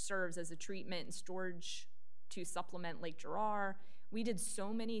 which serves as a treatment and storage to supplement Lake Girard. We did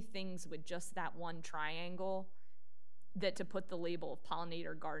so many things with just that one triangle that to put the label of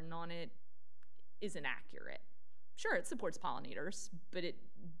pollinator garden on it isn't accurate. Sure, it supports pollinators, but it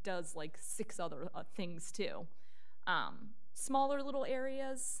does like 6 other things too. Smaller little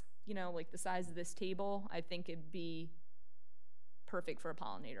areas, like the size of this table, I think it'd be perfect for a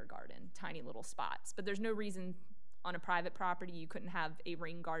pollinator garden, tiny little spots. But there's no reason on a private property you couldn't have a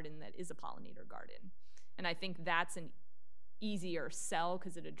rain garden that is a pollinator garden. And I think that's an easier sell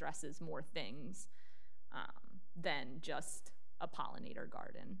because it addresses more things than just a pollinator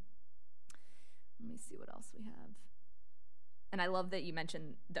garden. Let me see what else we have. And I love that you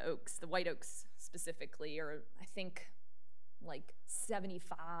mentioned the oaks, the white oaks specifically, or I think like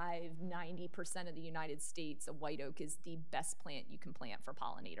 75-90% of the United States, a white oak is the best plant you can plant for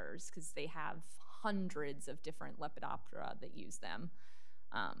pollinators because they have hundreds of different Lepidoptera that use them.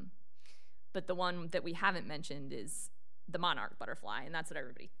 But the one that we haven't mentioned is the monarch butterfly, and that's what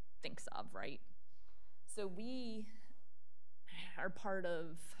everybody thinks of, right? So we are part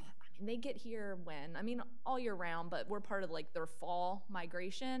of, they get here all year round, but we're part of like their fall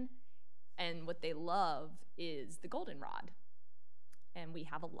migration, and what they love is the goldenrod. And we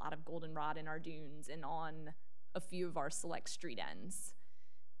have a lot of goldenrod in our dunes and on a few of our select street ends.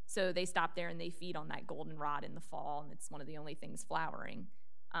 So they stop there and they feed on that goldenrod in the fall, and it's one of the only things flowering.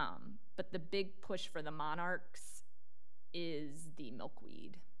 But the big push for the monarchs is the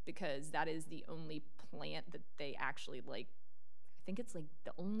milkweed, because that is the only plant that they actually like. I think it's like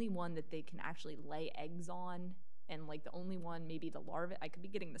the only one that they can actually lay eggs on, and like the only one, maybe the larvae, I could be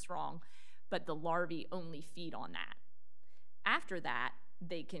getting this wrong, but the larvae only feed on that. After that,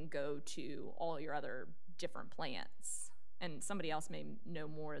 they can go to all your other different plants. And somebody else may know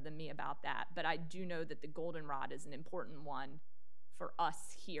more than me about that, but I do know that the goldenrod is an important one for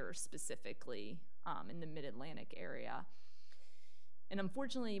us here specifically in the Mid-Atlantic area. And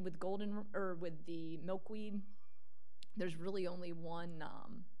unfortunately, with the milkweed, there's really only one,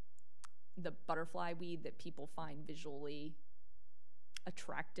 the butterfly weed, that people find visually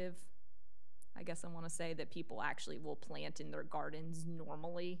attractive, I guess I want to say, that people actually will plant in their gardens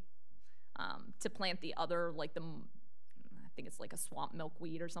normally. To plant the other, like I think it's like a swamp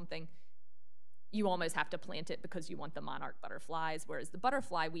milkweed or something, you almost have to plant it because you want the monarch butterflies, whereas the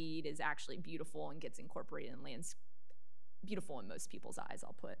butterfly weed is actually beautiful and gets incorporated in lands, beautiful in most people's eyes,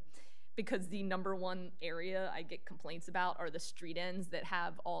 I'll put. Because the number one area I get complaints about are the street ends that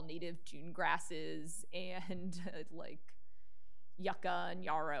have all native June grasses and like yucca and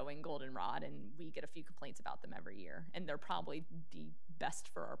yarrow and goldenrod, and we get a few complaints about them every year, and they're probably the best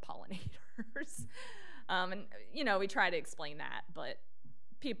for our pollinators. And you know, we try to explain that, but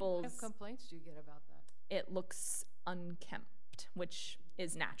What kind of complaints do you get about that? it looks unkempt, which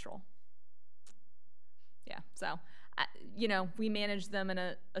is natural. Yeah, so you know, we manage them in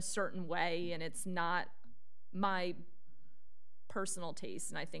a certain way, and it's not my personal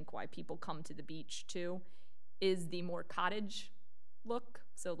taste, and I think why people come to the beach too, is the more cottage look.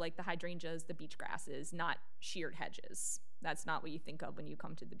 So like the hydrangeas, the beach grasses, not sheared hedges. That's not what you think of when you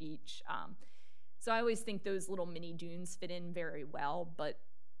come to the beach. So I always think those little mini dunes fit in very well, but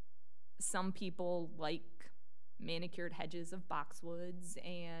some people like manicured hedges of boxwoods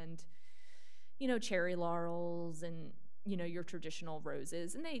and, you know, cherry laurels and, you know, your traditional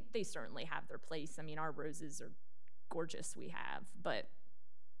roses, and they certainly have their place. I mean, our roses are gorgeous, we have, but,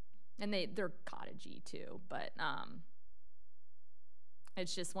 and they're cottagey too, but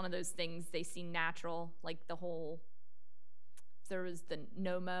it's just one of those things, they seem natural, like the whole, there was the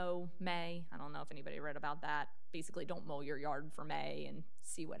no mow May. I don't know if anybody read about that. Basically, don't mow your yard for May and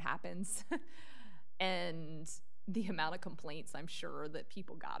see what happens. And the amount of complaints I'm sure that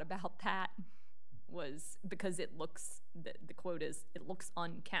people got about that was because it looks, the quote is, it looks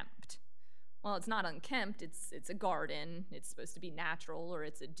unkempt. Well, it's not unkempt, it's a garden, it's supposed to be natural, or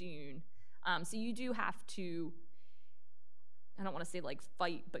it's a dune. So you do have to, I don't want to say like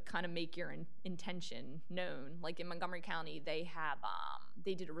fight, but kind of make your intention known. Like in Montgomery County, they have,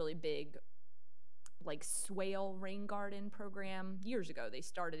 they did a really big like swale rain garden program years ago. They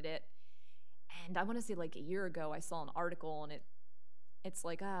started it. And I want to say like a year ago, I saw an article, and it's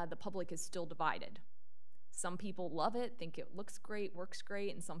like, the public is still divided. Some people love it, think it looks great, works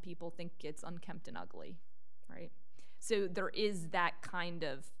great, and some people think it's unkempt and ugly, right? So there is that kind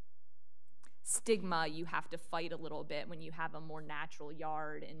of stigma you have to fight a little bit when you have a more natural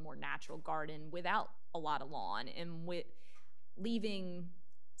yard and more natural garden without a lot of lawn, and with leaving,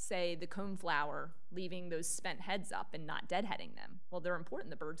 say, the coneflower, leaving those spent heads up and not deadheading them. Well, they're important,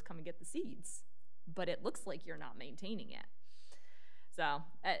 the birds come and get the seeds, but it looks like you're not maintaining it. So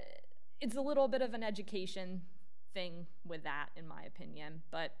it's a little bit of an education thing with that, in my opinion,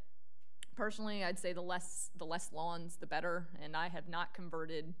 but personally, I'd say the less lawns, the better, and I have not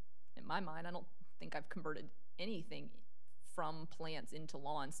converted, in my mind, I don't think I've converted anything from plants into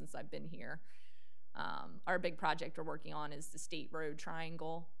lawns since I've been here. Our big project we're working on is the State Road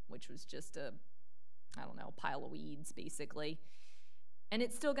Triangle, which was just a, I don't know, pile of weeds, basically. And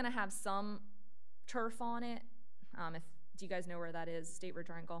it's still gonna have some turf on it. Do you guys know where that is, State Road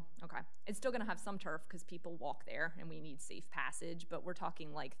Triangle? Okay. It's still gonna have some turf because people walk there and we need safe passage, but we're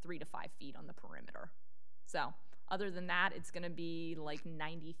talking like 3 to 5 feet on the perimeter. So other than that, it's gonna be like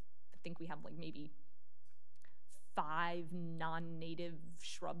 90, I think we have like maybe 5 non-native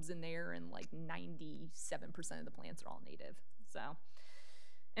shrubs in there, and like 97% of the plants are all native. So,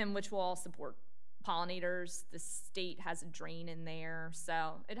 and which will all support pollinators. The state has a drain in there,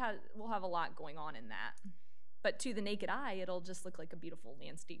 so we'll have a lot going on in that. But to the naked eye, it'll just look like a beautiful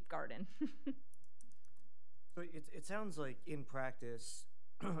landscape garden. So it sounds like in practice,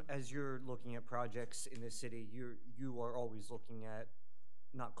 as you're looking at projects in the city, you are always looking at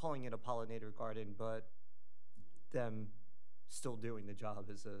not calling it a pollinator garden, but them still doing the job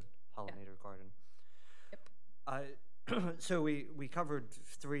as a pollinator garden. Yep. So we covered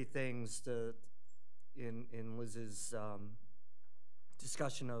 3 things in Liz's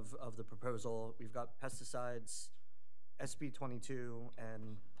discussion of the proposal. We've got pesticides, SB 22,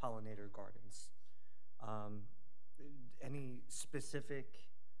 and pollinator gardens. Any specific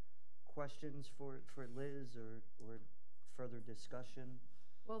questions for Liz or further discussion?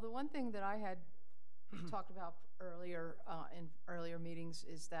 Well, the one thing that I had talked about earlier in earlier meetings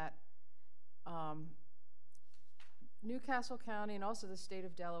is that Newcastle County and also the state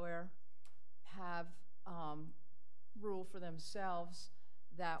of Delaware have rule for themselves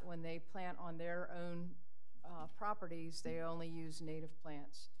that when they plant on their own properties, they only use native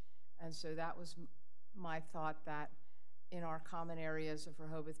plants. And so that was my thought, that in our common areas of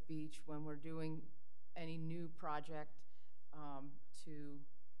Rehoboth Beach, when we're doing any new project, to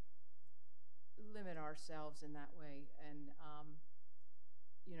limit ourselves in that way. And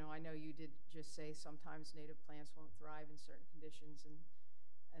you know, I know you did just say sometimes native plants won't thrive in certain conditions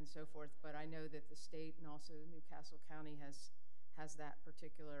and so forth, but I know that the state and also Newcastle County has that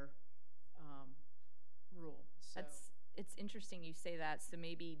particular rule. So It's interesting you say that. So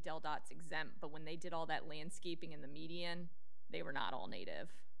maybe Del Dot's exempt, but when they did all that landscaping in the median, they were not all native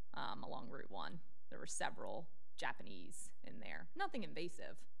along Route 1. There were several Japanese in there. Nothing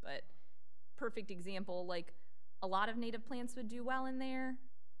invasive, but perfect example. Like, a lot of native plants would do well in there,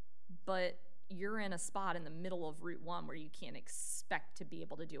 but you're in a spot in the middle of Route 1 where you can't expect to be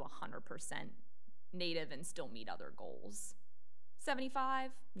able to do 100% native and still meet other goals.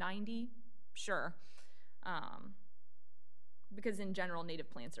 75, 90, sure. Because in general, native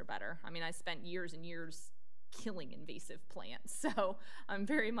plants are better. I mean, I spent years and years killing invasive plants, so I'm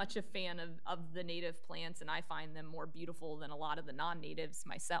very much a fan of the native plants, and I find them more beautiful than a lot of the non-natives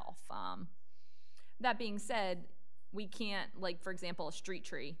myself. That being said, we can't, like, for example, a street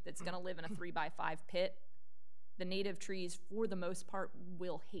tree that's gonna live in a 3x5 pit, the native trees, for the most part,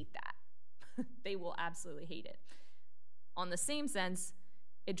 will hate that. They will absolutely hate it. On the same sense,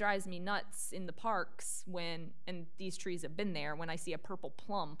 it drives me nuts in the parks when, and these trees have been there, when I see a purple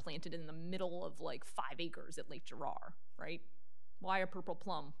plum planted in the middle of like 5 acres at Lake Gerard, right? Why a purple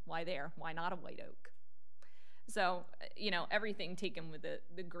plum? Why there? Why not a white oak? So, you know, everything taken with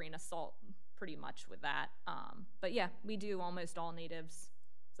the grain of salt pretty much with that. But yeah, we do almost all natives.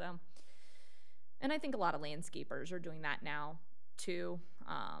 So, and I think a lot of landscapers are doing that now too.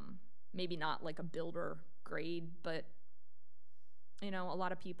 Maybe not like a builder grade, but you know, a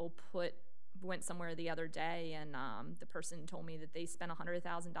lot of people went somewhere the other day, and the person told me that they spent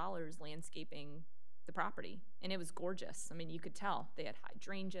 $100,000 landscaping the property, and it was gorgeous. I mean, you could tell they had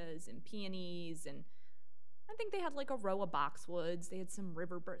hydrangeas and peonies, and I think they had like a row of boxwoods. They had some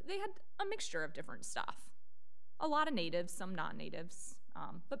riverbird. They had a mixture of different stuff. A lot of natives, some non-natives,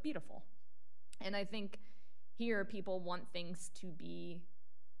 but beautiful. And I think here people want things to be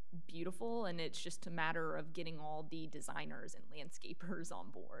beautiful, and it's just a matter of getting all the designers and landscapers on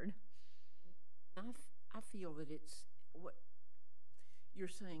board. I feel that it's what you're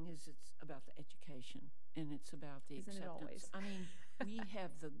saying is it's about the education and it's about the Isn't it acceptance. always? I mean, we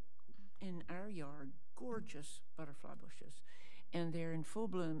have in our yard gorgeous butterfly bushes, and they're in full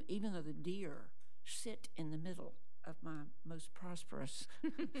bloom, even though the deer sit in the middle of my most prosperous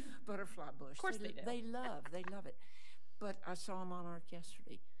butterfly bush. Of course they do. They love it. But I saw them on Arc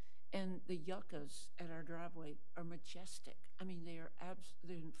yesterday. And the yuccas at our driveway are majestic. I mean, they're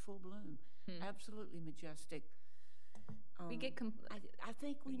in full bloom, absolutely majestic. We get I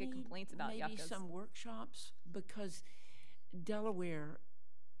think we get need complaints about maybe yuccas. some workshops, because Delaware,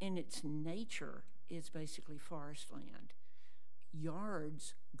 in its nature, is basically forest land.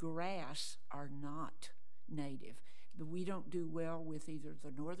 Yards, grass are not native. We don't do well with either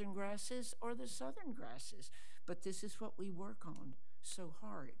the northern grasses or the southern grasses, but this is what we work on so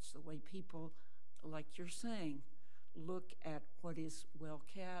hard. It's the way people, like you're saying, look at what is well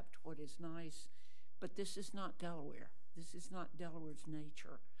kept, what is nice, but this is not Delaware. This is not Delaware's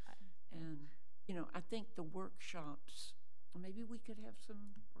nature. And, you know, I think the workshops, maybe we could have some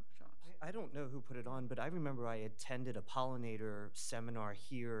workshops. I don't know who put it on, but I remember I attended a pollinator seminar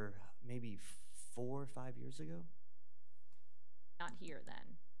here maybe 4 or 5 years ago. Not here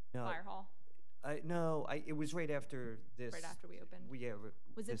then. No. Fire Hall? It was right after this. Right after we opened?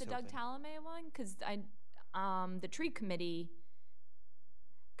 Was it the Doug Talamay one? Because the tree committee,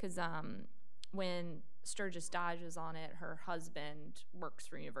 because when Sturgis Dodge was on it, her husband works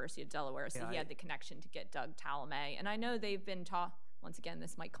for University of Delaware, so he had the connection to get Doug Talamay. And I know they've been once again,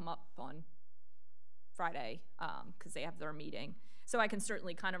 this might come up on Friday because they have their meeting. So I can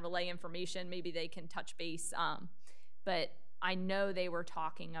certainly kind of relay information. Maybe they can touch base. But I know they were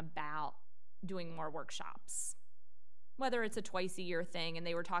talking about doing more workshops, whether it's a twice-a-year thing, and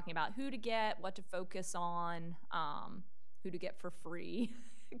they were talking about who to get, what to focus on, who to get for free,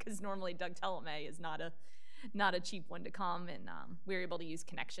 because normally Doug Talamay is not a cheap one to come, and we were able to use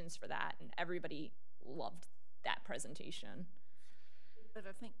connections for that, and everybody loved that presentation. But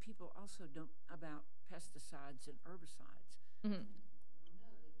I think people also don't about pesticides and herbicides. Mm-hmm.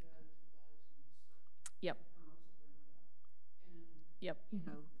 Yep. Yep. You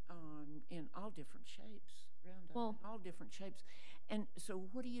know, in all different shapes, Roundup in all different shapes. And so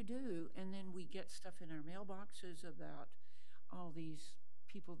what do? And then we get stuff in our mailboxes about all these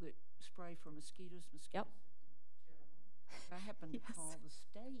people that spray for mosquitoes. Yep. I happened to call the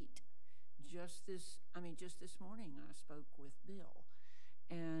state just this morning. I spoke with Bill,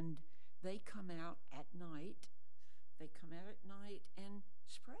 and they come out at night. And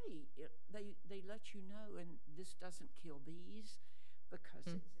spray. They let you know, and this doesn't kill bees,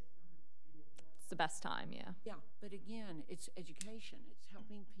 because It's the best time, yeah. yeah, but again, it's education. It's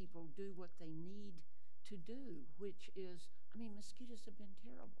helping people do what they need to do, which is, I mean, mosquitoes have been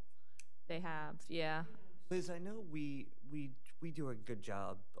terrible. They have, yeah. Liz, I know we do a good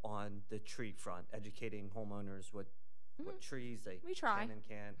job on the tree front, educating homeowners what trees they We try. can and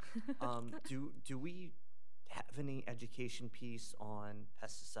can't. Do we have any education piece on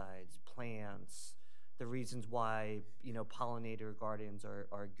pesticides, plants, the reasons why, you know, pollinator gardens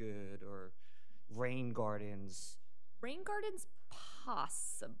are good, or rain gardens? Rain gardens,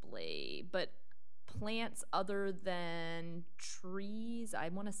 possibly, but plants other than trees, I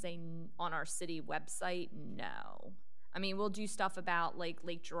want to say on our city website, no. I mean, we'll do stuff about like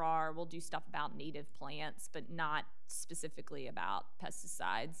Lake Gerard, we'll do stuff about native plants, but not specifically about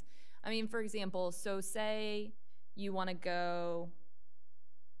pesticides. I mean, for example, so say you want to go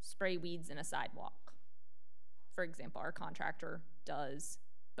spray weeds in a sidewalk. For example, our contractor does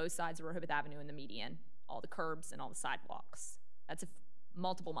both sides of Rehoboth Avenue and the median, all the curbs and all the sidewalks. That's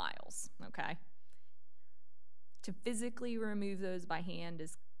multiple miles, okay? To physically remove those by hand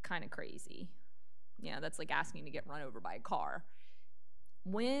is kind of crazy. You know, that's like asking to get run over by a car.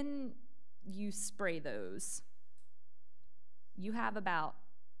 When you spray those, you have about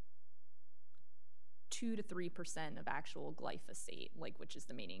 2 to 3% of actual glyphosate, like, which is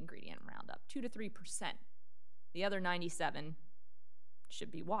the main ingredient in Roundup. 2 to 3%. The other 97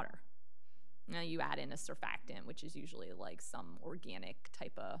 should be water. Now you add in a surfactant, which is usually like some organic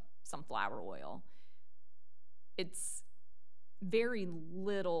type of sunflower oil. It's very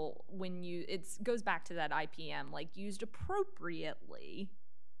little when you, it goes back to that IPM, like used appropriately,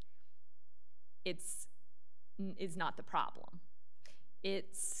 is not the problem.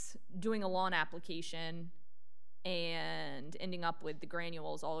 It's doing a lawn application and ending up with the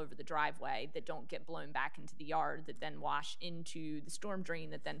granules all over the driveway that don't get blown back into the yard, that then wash into the storm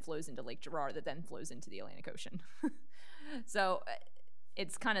drain, that then flows into Lake Gerard, that then flows into the Atlantic Ocean. So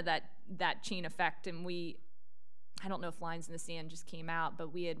it's kind of that chain effect. And I don't know if Lines in the Sand just came out,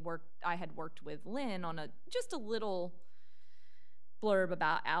 but I had worked with Lynn on just a little blurb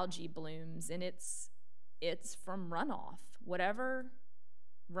about algae blooms, and it's from runoff. Whatever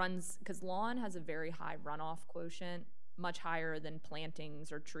runs, because lawn has a very high runoff quotient, much higher than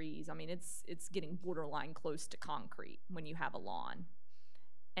plantings or trees. I mean, it's getting borderline close to concrete when you have a lawn.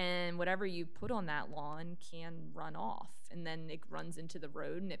 And whatever you put on that lawn can run off, and then it runs into the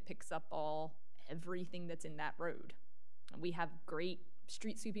road and it picks up everything that's in that road. We have great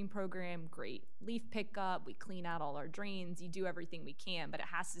street sweeping program, great leaf pickup, we clean out all our drains, you do everything we can, but it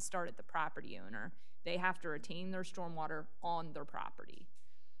has to start at the property owner. They have to retain their stormwater on their property.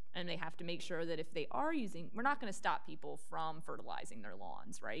 And they have to make sure that if they are we're not going to stop people from fertilizing their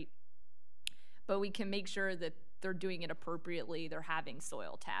lawns, right? But we can make sure that they're doing it appropriately, they're having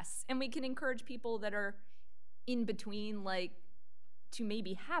soil tests. And we can encourage people that are in between, like, to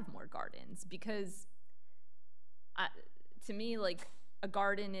maybe have more gardens, because to me, like, a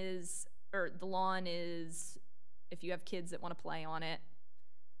garden the lawn is, if you have kids that want to play on it,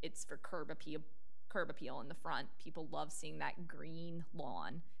 it's for curb appeal in the front. People love seeing that green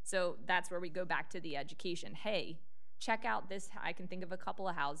lawn. So that's where we go back to the education. Hey, check out this. I can think of a couple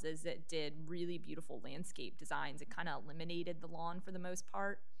of houses that did really beautiful landscape designs. It kind of eliminated the lawn for the most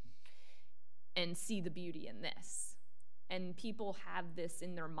part, and see the beauty in this. And people have this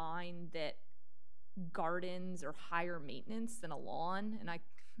in their mind that gardens are higher maintenance than a lawn. And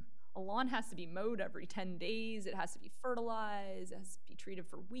a lawn has to be mowed every 10 days. It has to be fertilized. It has to be treated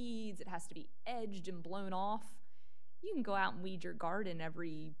for weeds. It has to be edged and blown off. You can go out and weed your garden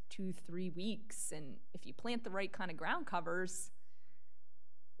every 2-3 weeks. And if you plant the right kind of ground covers,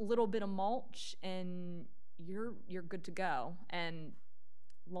 a little bit of mulch, and you're good to go. And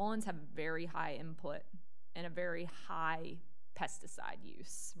lawns have a very high input and a very high pesticide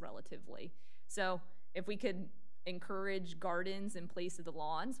use relatively. So if we could encourage gardens in place of the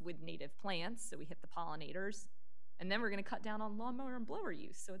lawns with native plants, so we hit the pollinators, and then we're going to cut down on lawnmower and blower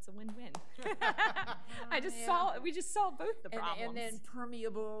use, so it's a win-win. We just saw both the problems. And then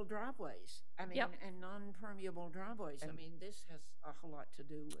permeable driveways. I mean, Yep. and non-permeable driveways. I mean, this has a whole lot to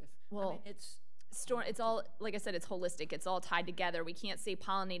do with. Well, I mean, it's all, like I said, it's holistic. It's all tied together. We can't say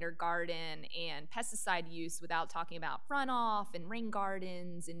pollinator garden and pesticide use without talking about runoff and rain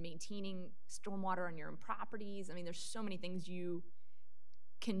gardens and maintaining stormwater on your own properties. I mean, there's so many things you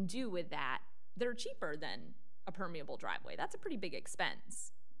can do with that are cheaper than a permeable driveway. That's a pretty big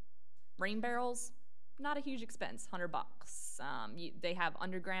expense. Rain barrels, not a huge expense, $100. They have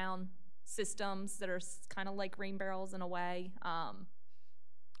underground systems that are kind of like rain barrels in a way.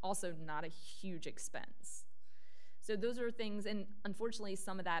 Also not a huge expense. So those are things, and unfortunately,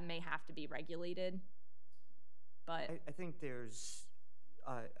 some of that may have to be regulated. But I think there's,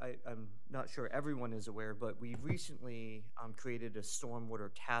 I'm not sure everyone is aware, but we recently created a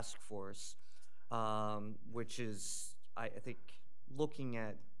stormwater task force, which is, I think, looking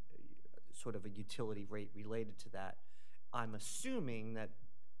at sort of a utility rate related to that. I'm assuming that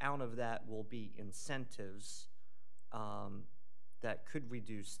out of that will be incentives that could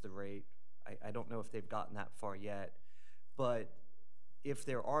reduce the rate. I don't know if they've gotten that far yet, but if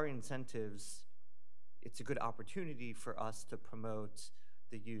there are incentives, it's a good opportunity for us to promote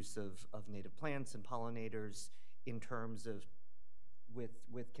the use of native plants and pollinators in terms of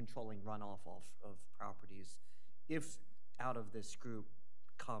with controlling runoff of properties. If out of this group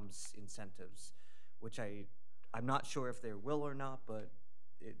comes incentives, which I'm not sure if there will or not, but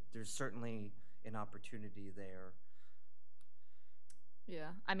there's certainly an opportunity there. yeah,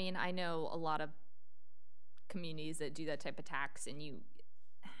 I mean, I know a lot of communities that do that type of tax, and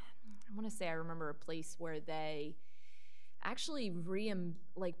I want to say I remember a place where they actually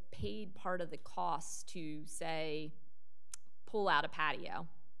paid part of the cost to, say, pull out a patio.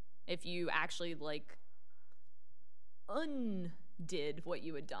 If you actually undid what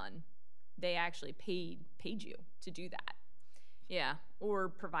you had done, they actually paid you to do that. Yeah, or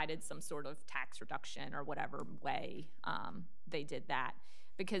provided some sort of tax reduction or whatever way they did that.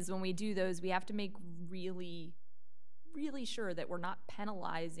 Because when we do those, we have to make really sure that we're not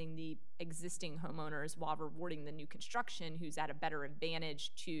penalizing the existing homeowners while rewarding the new construction who's at a better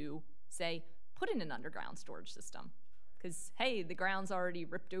advantage to, say, put in an underground storage system. Because, hey, the ground's already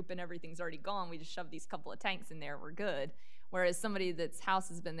ripped open, everything's already gone, we just shove these couple of tanks in there, we're good. Whereas somebody that's house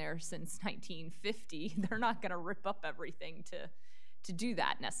has been there since 1950, they're not going to rip up everything to do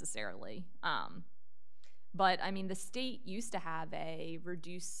that necessarily. But, I mean, the state used to have a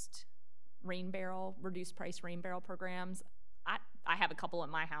reduced price rain barrel programs. I have a couple at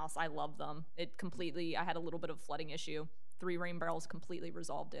my house. I love them. I had a little bit of a flooding issue. 3 rain barrels completely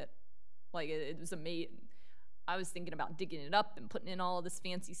resolved it. Like, it was amazing. I was thinking about digging it up and putting in all of this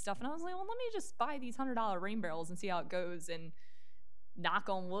fancy stuff, and I was like, well, let me just buy these $100 rain barrels and see how it goes, and knock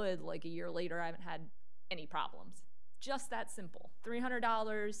on wood, like a year later, I haven't had any problems. Just that simple.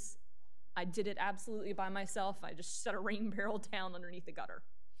 $300. I did it absolutely by myself. I just set a rain barrel down underneath the gutter.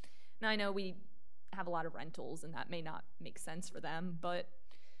 Now, I know we have a lot of rentals, and that may not make sense for them, but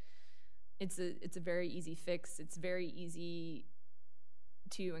it's a very easy fix. It's very easy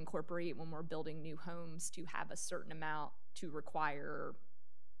to incorporate when we're building new homes, to have a certain amount, to require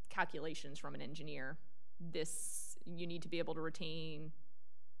calculations from an engineer. You need to be able to retain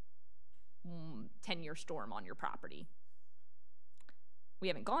 10-year storm on your property. We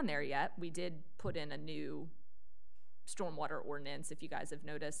haven't gone there yet. We did put in a new stormwater ordinance, if you guys have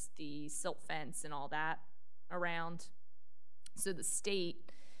noticed, the silt fence and all that around. So the state,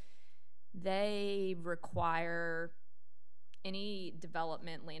 they require any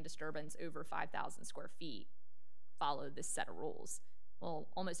development, land disturbance over 5,000 square feet follow this set of rules. Well,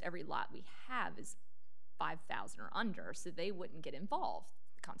 almost every lot we have is 5,000 or under, so they wouldn't get involved,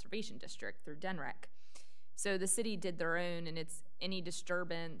 the conservation district through DENREC. So the city did their own, and it's any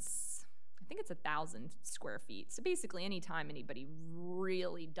disturbance, I think it's 1,000 square feet. So basically anytime anybody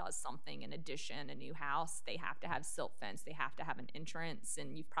really does something, an addition, a new house, they have to have silt fence, they have to have an entrance,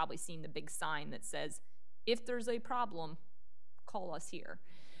 and you've probably seen the big sign that says, if there's a problem, call us here.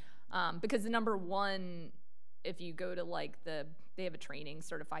 Because the number one, if you go to they have a training,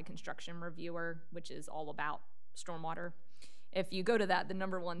 certified construction reviewer, which is all about stormwater. If you go to that, the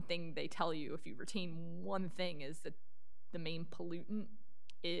number one thing they tell you, if you retain one thing, is that the main pollutant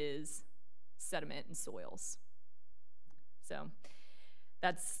is sediment and soils. So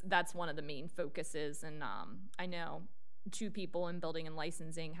that's one of the main focuses. And I know 2 people in building and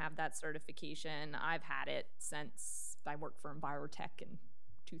licensing have that certification. I've had it since I worked for Envirotech in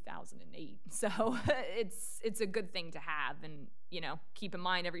 2008. So it's a good thing to have. And, keep in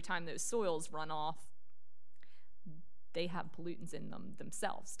mind, every time those soils run off, they have pollutants in them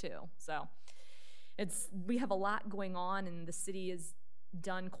themselves too. So we have a lot going on, and the city has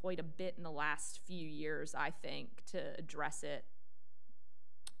done quite a bit in the last few years, I think, to address it.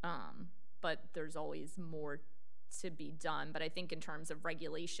 But there's always more to be done. But I think in terms of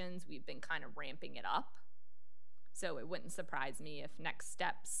regulations, we've been kind of ramping it up. So it wouldn't surprise me if next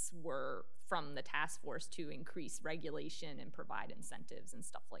steps were from the task force to increase regulation and provide incentives and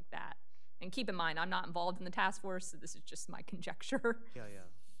stuff like that. And keep in mind, I'm not involved in the task force, so this is just my conjecture. Yeah.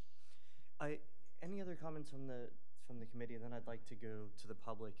 Any other comments from the committee? Then I'd like to go to the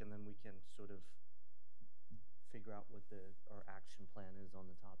public, and then we can sort of figure out what our action plan is on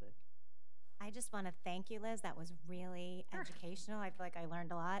the topic. I just want to thank you, Liz. That was really educational. I feel like I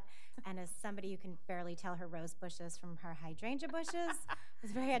learned a lot. And as somebody who can barely tell her rose bushes from her hydrangea bushes, it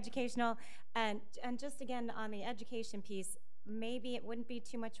was very educational. And just again, on the education piece, maybe it wouldn't be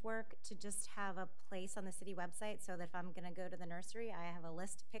too much work to just have a place on the city website so that if I'm going to go to the nursery, I have a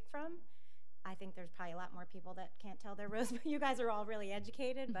list to pick from. I think there's probably a lot more people that can't tell their rose. You guys are all really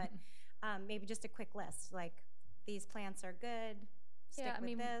educated, but maybe just a quick list, like these plants are good, stick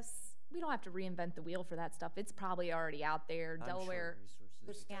with this. We don't have to reinvent the wheel for that stuff. It's probably already out there. I'm Delaware. Sure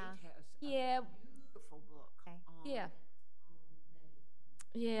The resources. state has Yeah. a beautiful book Okay. on Yeah.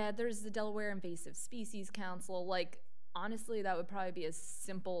 Yeah, there's the Delaware Invasive Species Council. Like, honestly, that would probably be as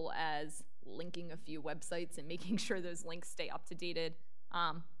simple as linking a few websites and making sure those links stay up to date.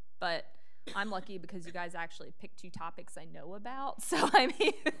 But I'm lucky because you guys actually picked two topics I know about, so I'm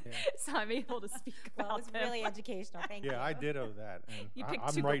able to speak about Well, it was them. really educational. Thank you. Yeah, I ditto that. And You picked I'm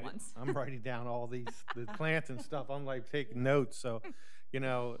two good writing, ones. I'm writing down all the plants and stuff. I'm like taking notes. So, you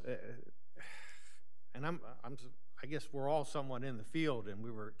know, and I guess we're all somewhat in the field, and we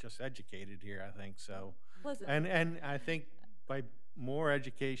were just educated here, I think. So, Listen. and I think by more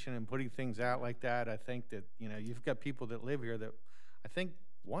education and putting things out like that, I think that, you know, you've got people that live here that I think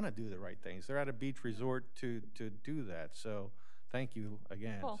want to do the right things. They're at a beach resort to do that. So thank you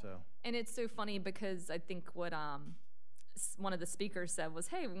again. Cool. So And it's so funny because I think what one of the speakers said was,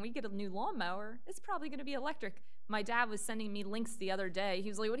 hey, when we get a new lawnmower, it's probably going to be electric. My dad was sending me links the other day. He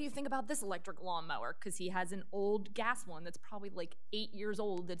was like, what do you think about this electric lawnmower? Because he has an old gas one that's probably like 8 years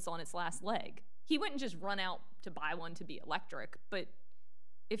old that's on its last leg. He wouldn't just run out to buy one to be electric, but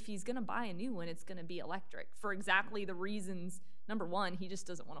if he's going to buy a new one, it's going to be electric for exactly the reasons. Number one, he just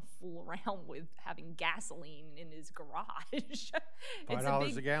doesn't want to fool around with having gasoline in his garage.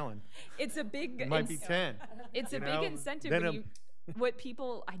 $5 a gallon. It's a big. It might be 10. It's a you big know? incentive. Then When you, what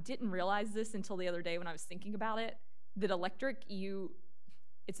people, I didn't realize this until the other day when I was thinking about it. That electric,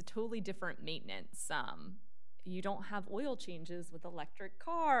 it's a totally different maintenance. You don't have oil changes with electric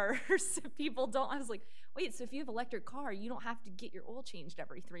cars. People don't. I was like, wait, so if you have an electric car, you don't have to get your oil changed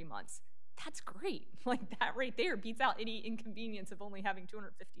every 3 months. That's great. Like that right there beats out any inconvenience of only having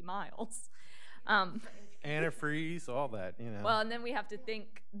 250 miles. Antifreeze, all that, you know. Well, and then we have to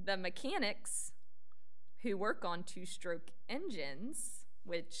think the mechanics who work on two-stroke engines,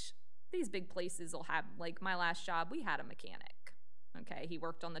 which these big places will have. Like my last job, we had a mechanic. Okay, he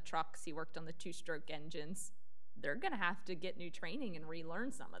worked on the trucks, he worked on the two-stroke engines. They're gonna have to get new training and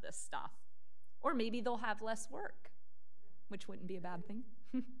relearn some of this stuff. Or maybe they'll have less work, which wouldn't be a bad thing.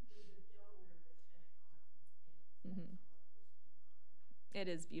 Mm-hmm. It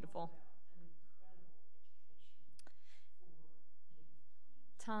is beautiful.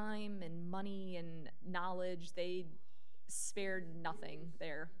 Time and money and knowledge, they spared nothing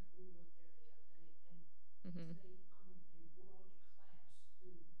there. Mm-hmm.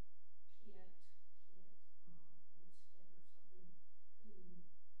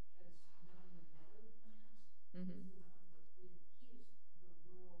 Mm-hmm.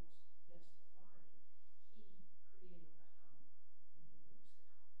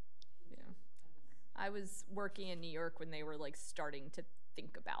 Yeah. I was working in New York when they were like starting to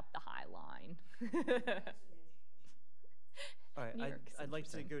think about the High Line. All right, New York's I'd like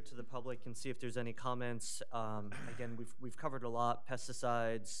to interesting. go to the public and see if there's any comments. Again, we've covered a lot: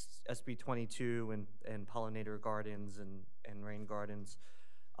 pesticides, SB 22, and pollinator gardens and rain gardens.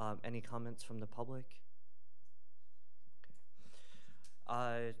 Any comments from the public?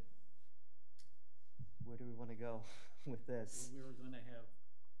 Okay. Where do we want to go with this? We were going to have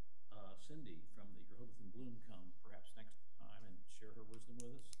Cindy from the Rehoboth and Bloom come perhaps next time and share her wisdom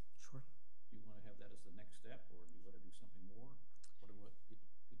with us. Sure. Do you want to have that as the next step, or do you want to do something more? What people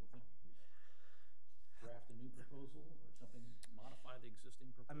think? Draft a new proposal or something, modify the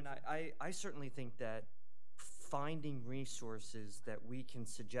existing proposal? I mean, I certainly think that finding resources that we can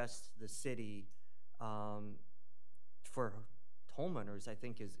suggest to the city for homeowners, I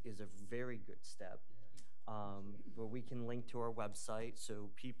think is a very good step. Where we can link to our website so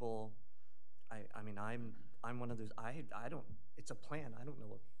people, I mean, I'm one of those, I don't, it's a plan. I don't know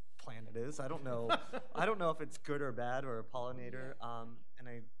what plan it is. I don't know if it's good or bad or a pollinator. And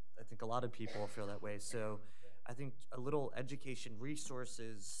I think a lot of people feel that way. So I think a little education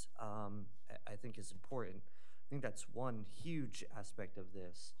resources, I think is important. I think that's one huge aspect of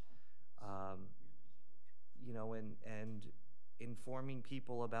this. You know, and informing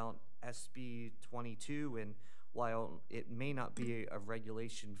people about SB 22 and while it may not be a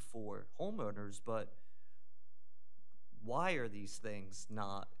regulation for homeowners, but why are these things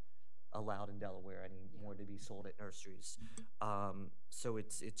not allowed in Delaware anymore to be sold at nurseries. So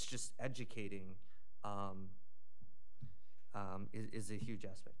it's just educating is a huge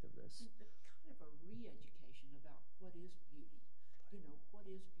aspect of this. Kind of a re-education about what is beauty, what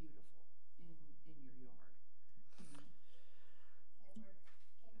is beautiful in your yard. Edward, can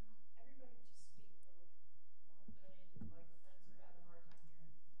everybody just speak a little more clearly into the microphones? We're having a hard time hearing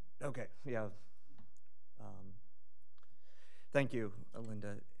people. Okay, yeah. Thank you,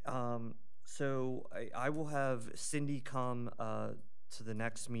 Linda. So I will have Cindy come to the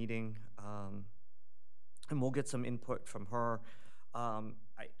next meeting, and we'll get some input from her.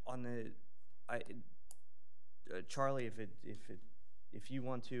 Charlie, if you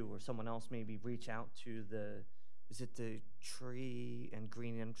want to, or someone else maybe reach out to is it the Tree and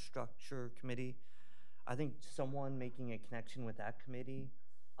Green Infrastructure Committee? I think someone making a connection with that committee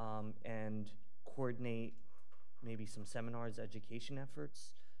and coordinate maybe some seminars, education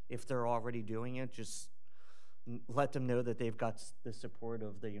efforts. If they're already doing it, just let them know that they've got the support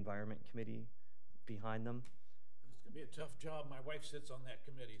of the Environment Committee behind them. It's gonna be a tough job. My wife sits on that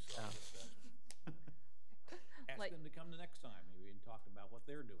committee, so I'll just, ask them to come the next time, maybe, and talk about what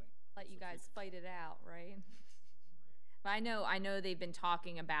they're doing. Let you guys fight it out, right? But I know they've been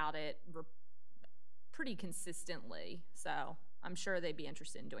talking about it pretty consistently, so I'm sure they'd be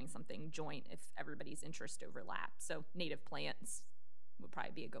interested in doing something joint if everybody's interest overlaps. So native plants would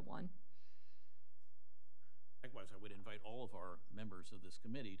probably be a good one. Likewise, I would invite all of our members of this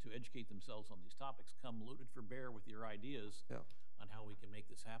committee to educate themselves on these topics. Come loaded for bear with your ideas on how we can make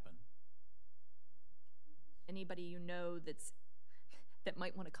this happen. Anybody you know that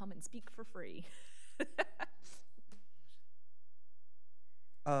might want to come and speak for free.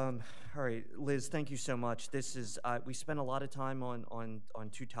 All right, Liz, thank you so much. This is we spent a lot of time on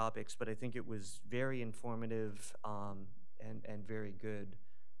two topics, but I think it was very informative and very good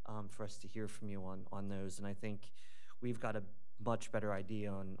for us to hear from you on those. And I think we've got a much better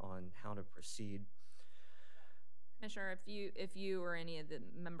idea on how to proceed. Commissioner, if you or any of the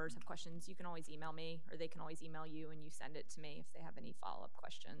members have questions, you can always email me, or they can always email you and you send it to me if they have any follow-up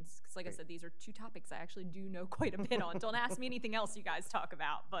questions. Because like I said, these are two topics I actually do know quite a bit on. Don't ask me anything else you guys talk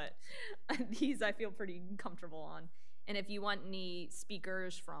about, but these I feel pretty comfortable on. And if you want any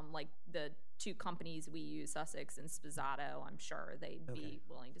speakers from like the two companies we use, Sussex and Spizzato, I'm sure they'd be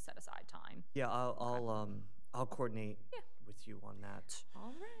willing to set aside time. Yeah, I'll coordinate with you on that.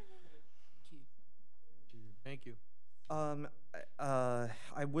 All right. Thank you.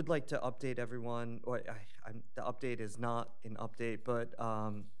 I would like to update everyone, or the update is not an update, but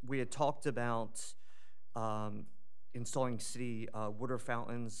we had talked about installing city water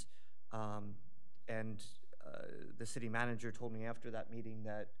fountains, and the city manager told me after that meeting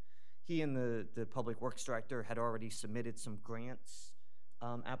that he and the public works director had already submitted some grants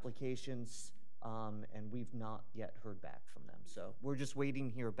applications, and we've not yet heard back from them. So we're just waiting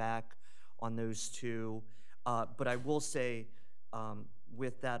to hear back on those two. But I will say,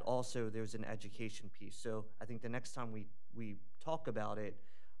 with that also, there's an education piece. So I think the next time we talk about it,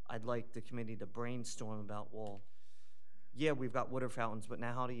 I'd like the committee to brainstorm about, well, yeah, we've got water fountains, but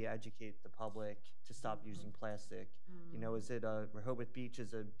now how do you educate the public to stop using plastic? You know, is it Rehoboth Beach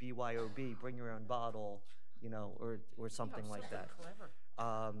is a BYOB, bring your own bottle, or something like that. Clever.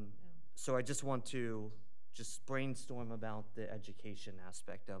 So I just want to brainstorm about the education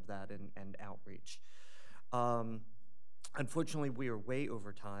aspect of that and outreach. Unfortunately, we are way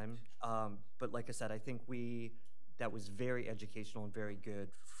over time, but like I said, I think that was very educational and very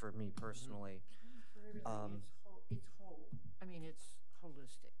good for me personally. It's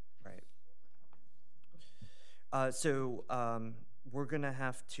holistic. Right. So we're gonna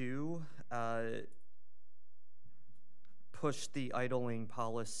have to push the idling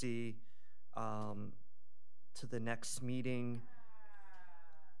policy to the next meeting.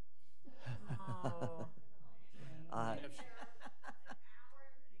 Oh.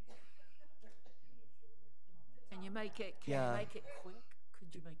 Can you make it quick?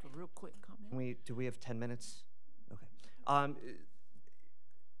 Could you make a real quick comment? Do we have 10 minutes? Okay.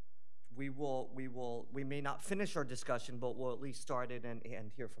 We may not finish our discussion, but we'll at least start it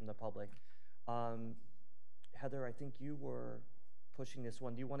and hear from the public. Heather, I think you were pushing this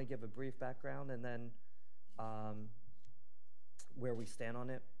one. Do you want to give a brief background and then where we stand on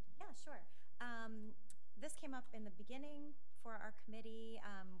it? Yeah, sure. This came up in the beginning for our committee.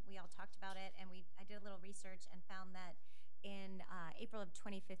 We all talked about it, and I did a little research and found that in April of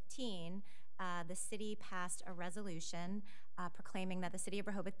 2015, the city passed a resolution proclaiming that the city of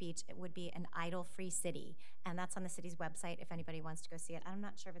Rehoboth Beach would be an idle-free city, and that's on the city's website if anybody wants to go see it. I'm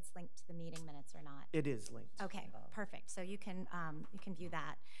not sure if it's linked to the meeting minutes or not. It is linked. Okay, perfect. So you can view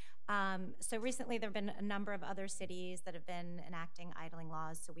that. So recently there have been a number of other cities that have been enacting idling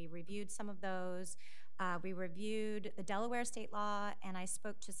laws. So we reviewed some of those. We reviewed the Delaware state law, and I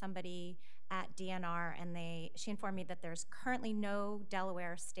spoke to somebody at DNR, and she informed me that there's currently no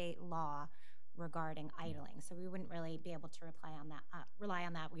Delaware state law regarding idling. So we wouldn't really be able to rely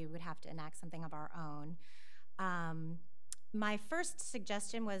on that. We would have to enact something of our own. My first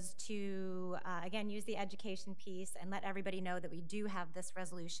suggestion was to, again, use the education piece and let everybody know that we do have this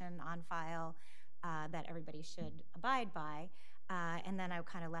resolution on file that everybody should abide by. And then I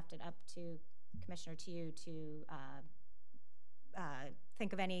kind of left it up to Commissioner, to you to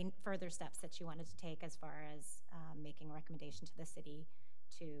think of any further steps that you wanted to take as far as making a recommendation to the city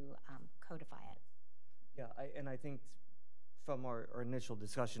to codify it. Yeah, I think from our initial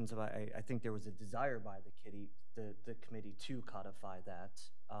discussions, I think there was a desire by the committee to codify that,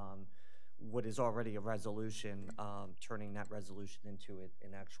 what is already a resolution, turning that resolution into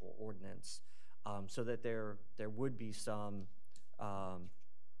an actual ordinance, so that there would be some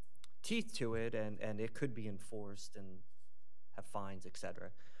teeth to it, and it could be enforced and have fines, etc.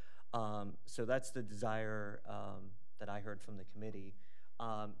 So that's the desire that I heard from the committee.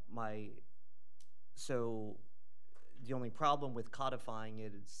 So the only problem with codifying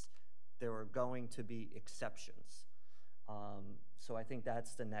it is there are going to be exceptions. So I think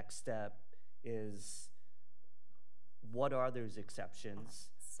that's the next step, is what are those exceptions?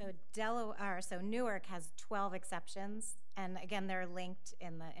 So Newark has 12 exceptions, and again, they're linked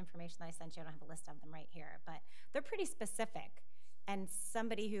in the information that I sent you. I don't have a list of them right here, but they're pretty specific, and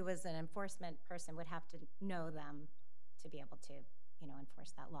somebody who was an enforcement person would have to know them to be able to,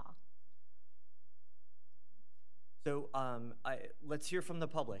 enforce that law. So let's hear from the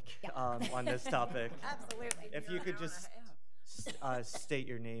public on this topic. Absolutely. If you could just state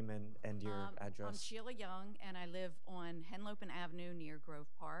your name and your address. I'm Sheila Young, and I live on Henlopen Avenue near Grove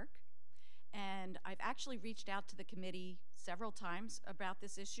Park. And I've actually reached out to the committee several times about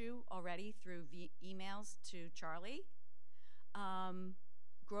this issue already through emails to Charlie.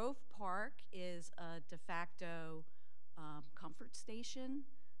 Grove Park is a de facto comfort station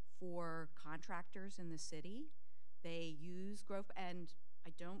for contractors in the city. They use Grove, and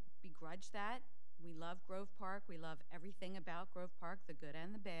I don't begrudge that. We love Grove Park. We love everything about Grove Park, the good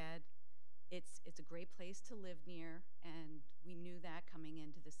and the bad. It's a great place to live near, and we knew that coming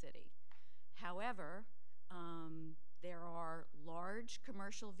into the city. However, there are large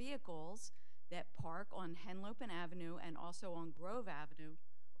commercial vehicles that park on Henlopen Avenue and also on Grove Avenue,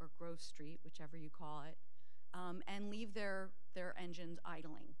 or Grove Street, whichever you call it, and leave their engines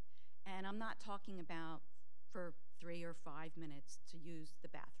idling. And I'm not talking about for 3 or 5 minutes to use the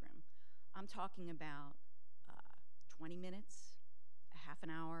bathroom. I'm talking about 20 minutes, a half an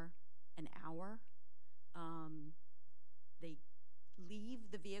hour, an hour. They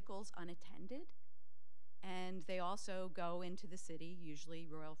leave the vehicles unattended, and they also go into the city, usually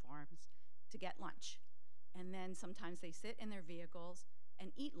Royal Farms, to get lunch. And then sometimes they sit in their vehicles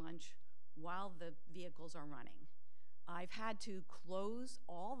and eat lunch while the vehicles are running. I've had to close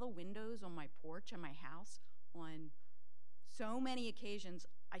all the windows on my porch and my house on so many occasions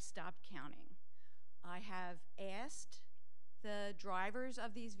I stopped counting. I have asked the drivers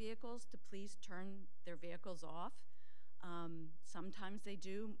of these vehicles to please turn their vehicles off. Sometimes they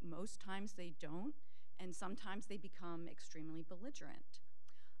do, most times they don't, and sometimes they become extremely belligerent.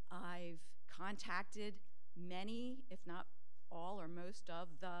 I've contacted many, if not all or most of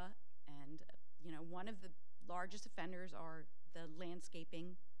one of the largest offenders are the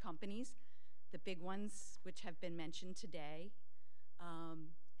landscaping companies, the big ones which have been mentioned today.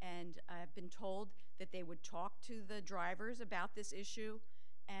 And I've been told that they would talk to the drivers about this issue,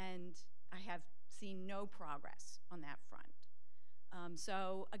 and I have seen no progress on that front.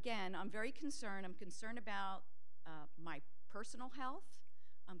 So again, I'm very concerned. I'm concerned about my personal health.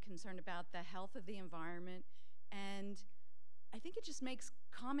 I'm concerned about the health of the environment. And I think it just makes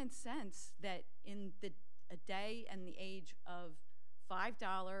common sense that in a day and the age of $5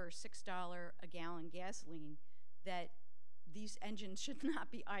 or $6 a gallon gasoline, that these engines should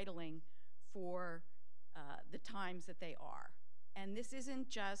not be idling for the times that they are. And this isn't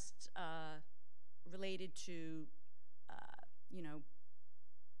just related to,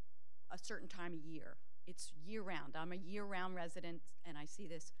 a certain time of year. It's year-round. I'm a year-round resident, and I see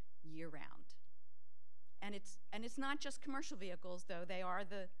this year-round. And it's not just commercial vehicles, though. They are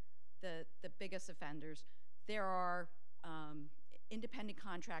the biggest offenders. There are independent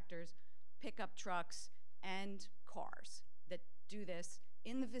contractors, pickup trucks, and cars that do this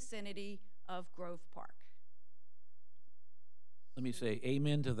in the vicinity of Grove Park. Let me say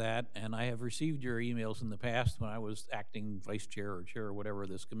amen to that, and I have received your emails in the past when I was acting vice chair or chair or whatever of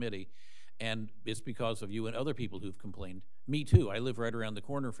this committee, and it's because of you and other people who've complained. Me too, I live right around the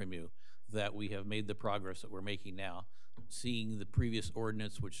corner from you, that we have made the progress that we're making now. Seeing the previous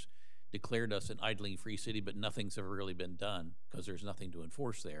ordinance, which declared us an idling-free city, but nothing's ever really been done because there's nothing to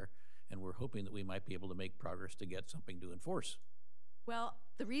enforce there, and we're hoping that we might be able to make progress to get something to enforce. Well,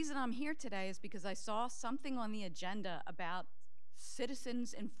 the reason I'm here today is because I saw something on the agenda about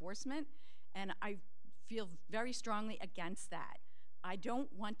citizens enforcement, and I feel very strongly against that. I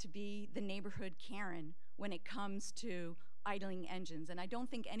don't want to be the neighborhood Karen when it comes to idling engines, and I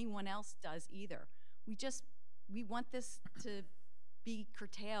don't think anyone else does either. We want this to be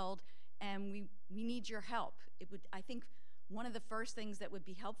curtailed, and we need your help. I think one of the first things that would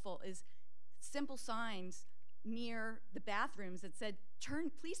be helpful is simple signs near the bathrooms that said,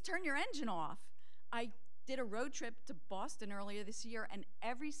 please turn your engine off. I did a road trip to Boston earlier this year, and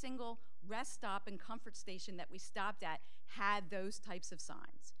every single rest stop and comfort station that we stopped at had those types of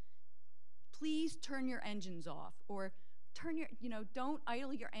signs. Please turn your engines off, or don't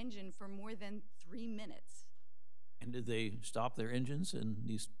idle your engine for more than 3 minutes. And did they stop their engines in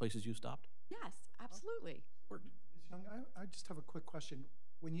these places you stopped? Yes, absolutely. Worked. Ms. Young, I just have a quick question.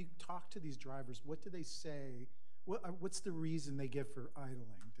 When you talk to these drivers, what do they say? What's the reason they give for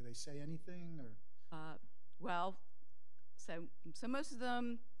idling? Do they say anything, or? Well, so most of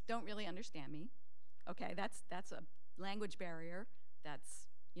them don't really understand me. Okay, that's a language barrier. That's,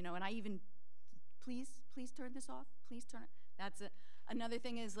 and I even, please turn this off. Please turn it. That's another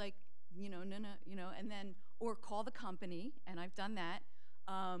thing is like, no, and then, or call the company, and I've done that.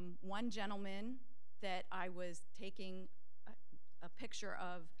 One gentleman that I was taking a picture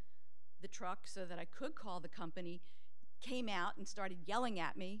of the truck so that I could call the company came out and started yelling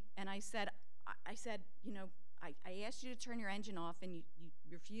at me, and I said, I asked you to turn your engine off, and you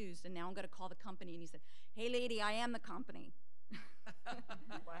refused, and now I'm going to call the company. And he said, hey, lady, I am the company.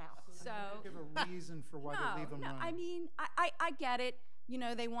 Wow. So Give a reason for why they leave them running. I mean, I get it.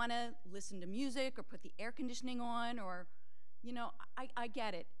 They want to listen to music or put the air conditioning on, or, I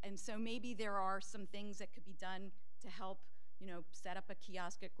get it. And so maybe there are some things that could be done to help, set up a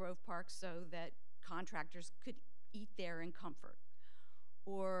kiosk at Grove Park so that contractors could eat there in comfort.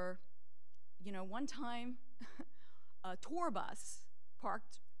 Or, one time a tour bus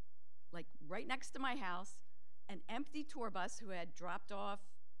parked like right next to my house, an empty tour bus who had dropped off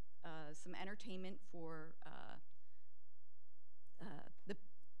some entertainment for the,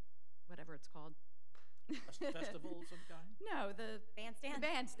 whatever it's called. Festival of some kind? No, the Bandstand? The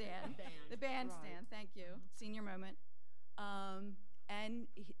bandstand. The bandstand, thank you. Senior moment. And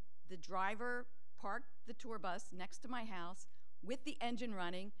the driver parked the tour bus next to my house with the engine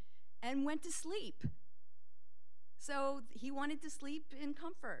running and went to sleep. So he wanted to sleep in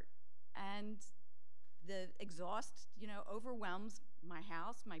comfort. And the exhaust, overwhelms my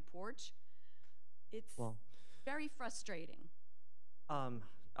house, my porch. It's very frustrating.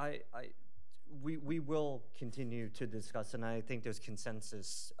 We will continue to discuss, and I think there's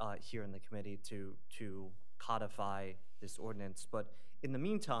consensus here in the committee to codify this ordinance. But in the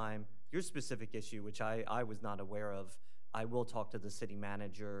meantime, your specific issue, which I was not aware of, I will talk to the city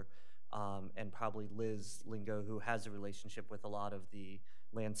manager and probably Liz Lingo, who has a relationship with a lot of the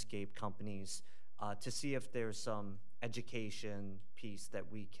landscape companies, to see if there's some education piece that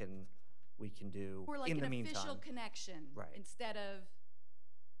we can do Or like in the an meantime. official connection, Right. instead of.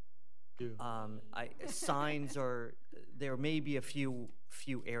 Signs are, there may be a few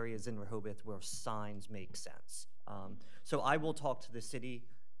areas in Rehoboth where signs make sense. So I will talk to the city.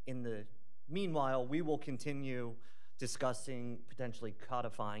 In the meanwhile, we will continue discussing potentially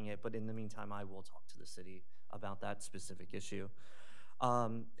codifying it, but in the meantime, I will talk to the city about that specific issue.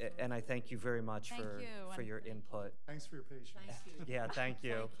 And I thank you very much for your input. Thanks for your patience. Thank you. Yeah, thank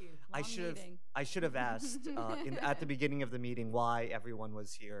you. Thank you. I should have asked at the beginning of the meeting why everyone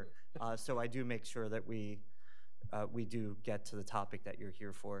was here. So I do make sure that we do get to the topic that you're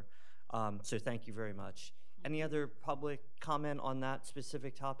here for. So thank you very much. Any other public comment on that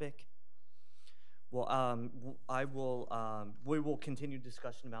specific topic? Well, we will continue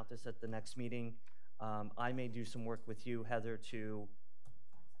discussion about this at the next meeting. I may do some work with you, Heather, to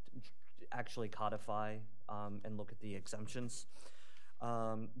actually codify and look at the exemptions.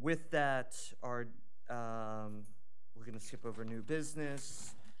 With that, we're going to skip over new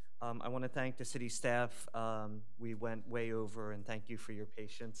business. I want to thank the city staff. We went way over, and thank you for your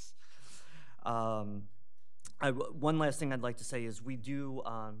patience. One last thing I'd like to say is we've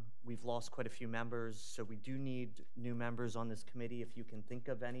lost quite a few members, so we do need new members on this committee. If you can think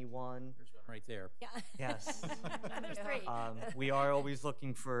of anyone. There's one right there. Yeah. Yes. There's three. We are always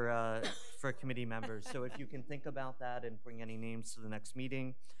looking for committee members, so if you can think about that and bring any names to the next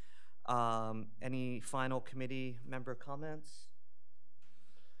meeting. Any final committee member comments?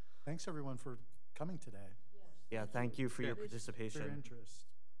 Thanks, everyone, for coming today, Yeah, thank you for your for your participation. interest.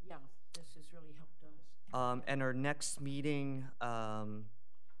 Yeah, this has really helped us. And our next meeting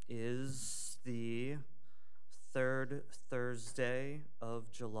is the third Thursday of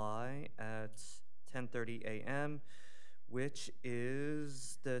July at 10:30 a.m., which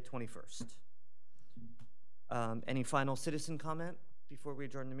is the 21st. Any final citizen comment before we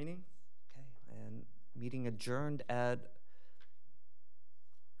adjourn the meeting? Okay, and meeting adjourned at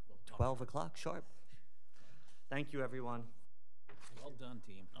 12 o'clock sharp. Thank you, everyone. Well done,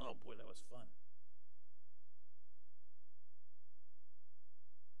 team. Oh, boy, that was fun.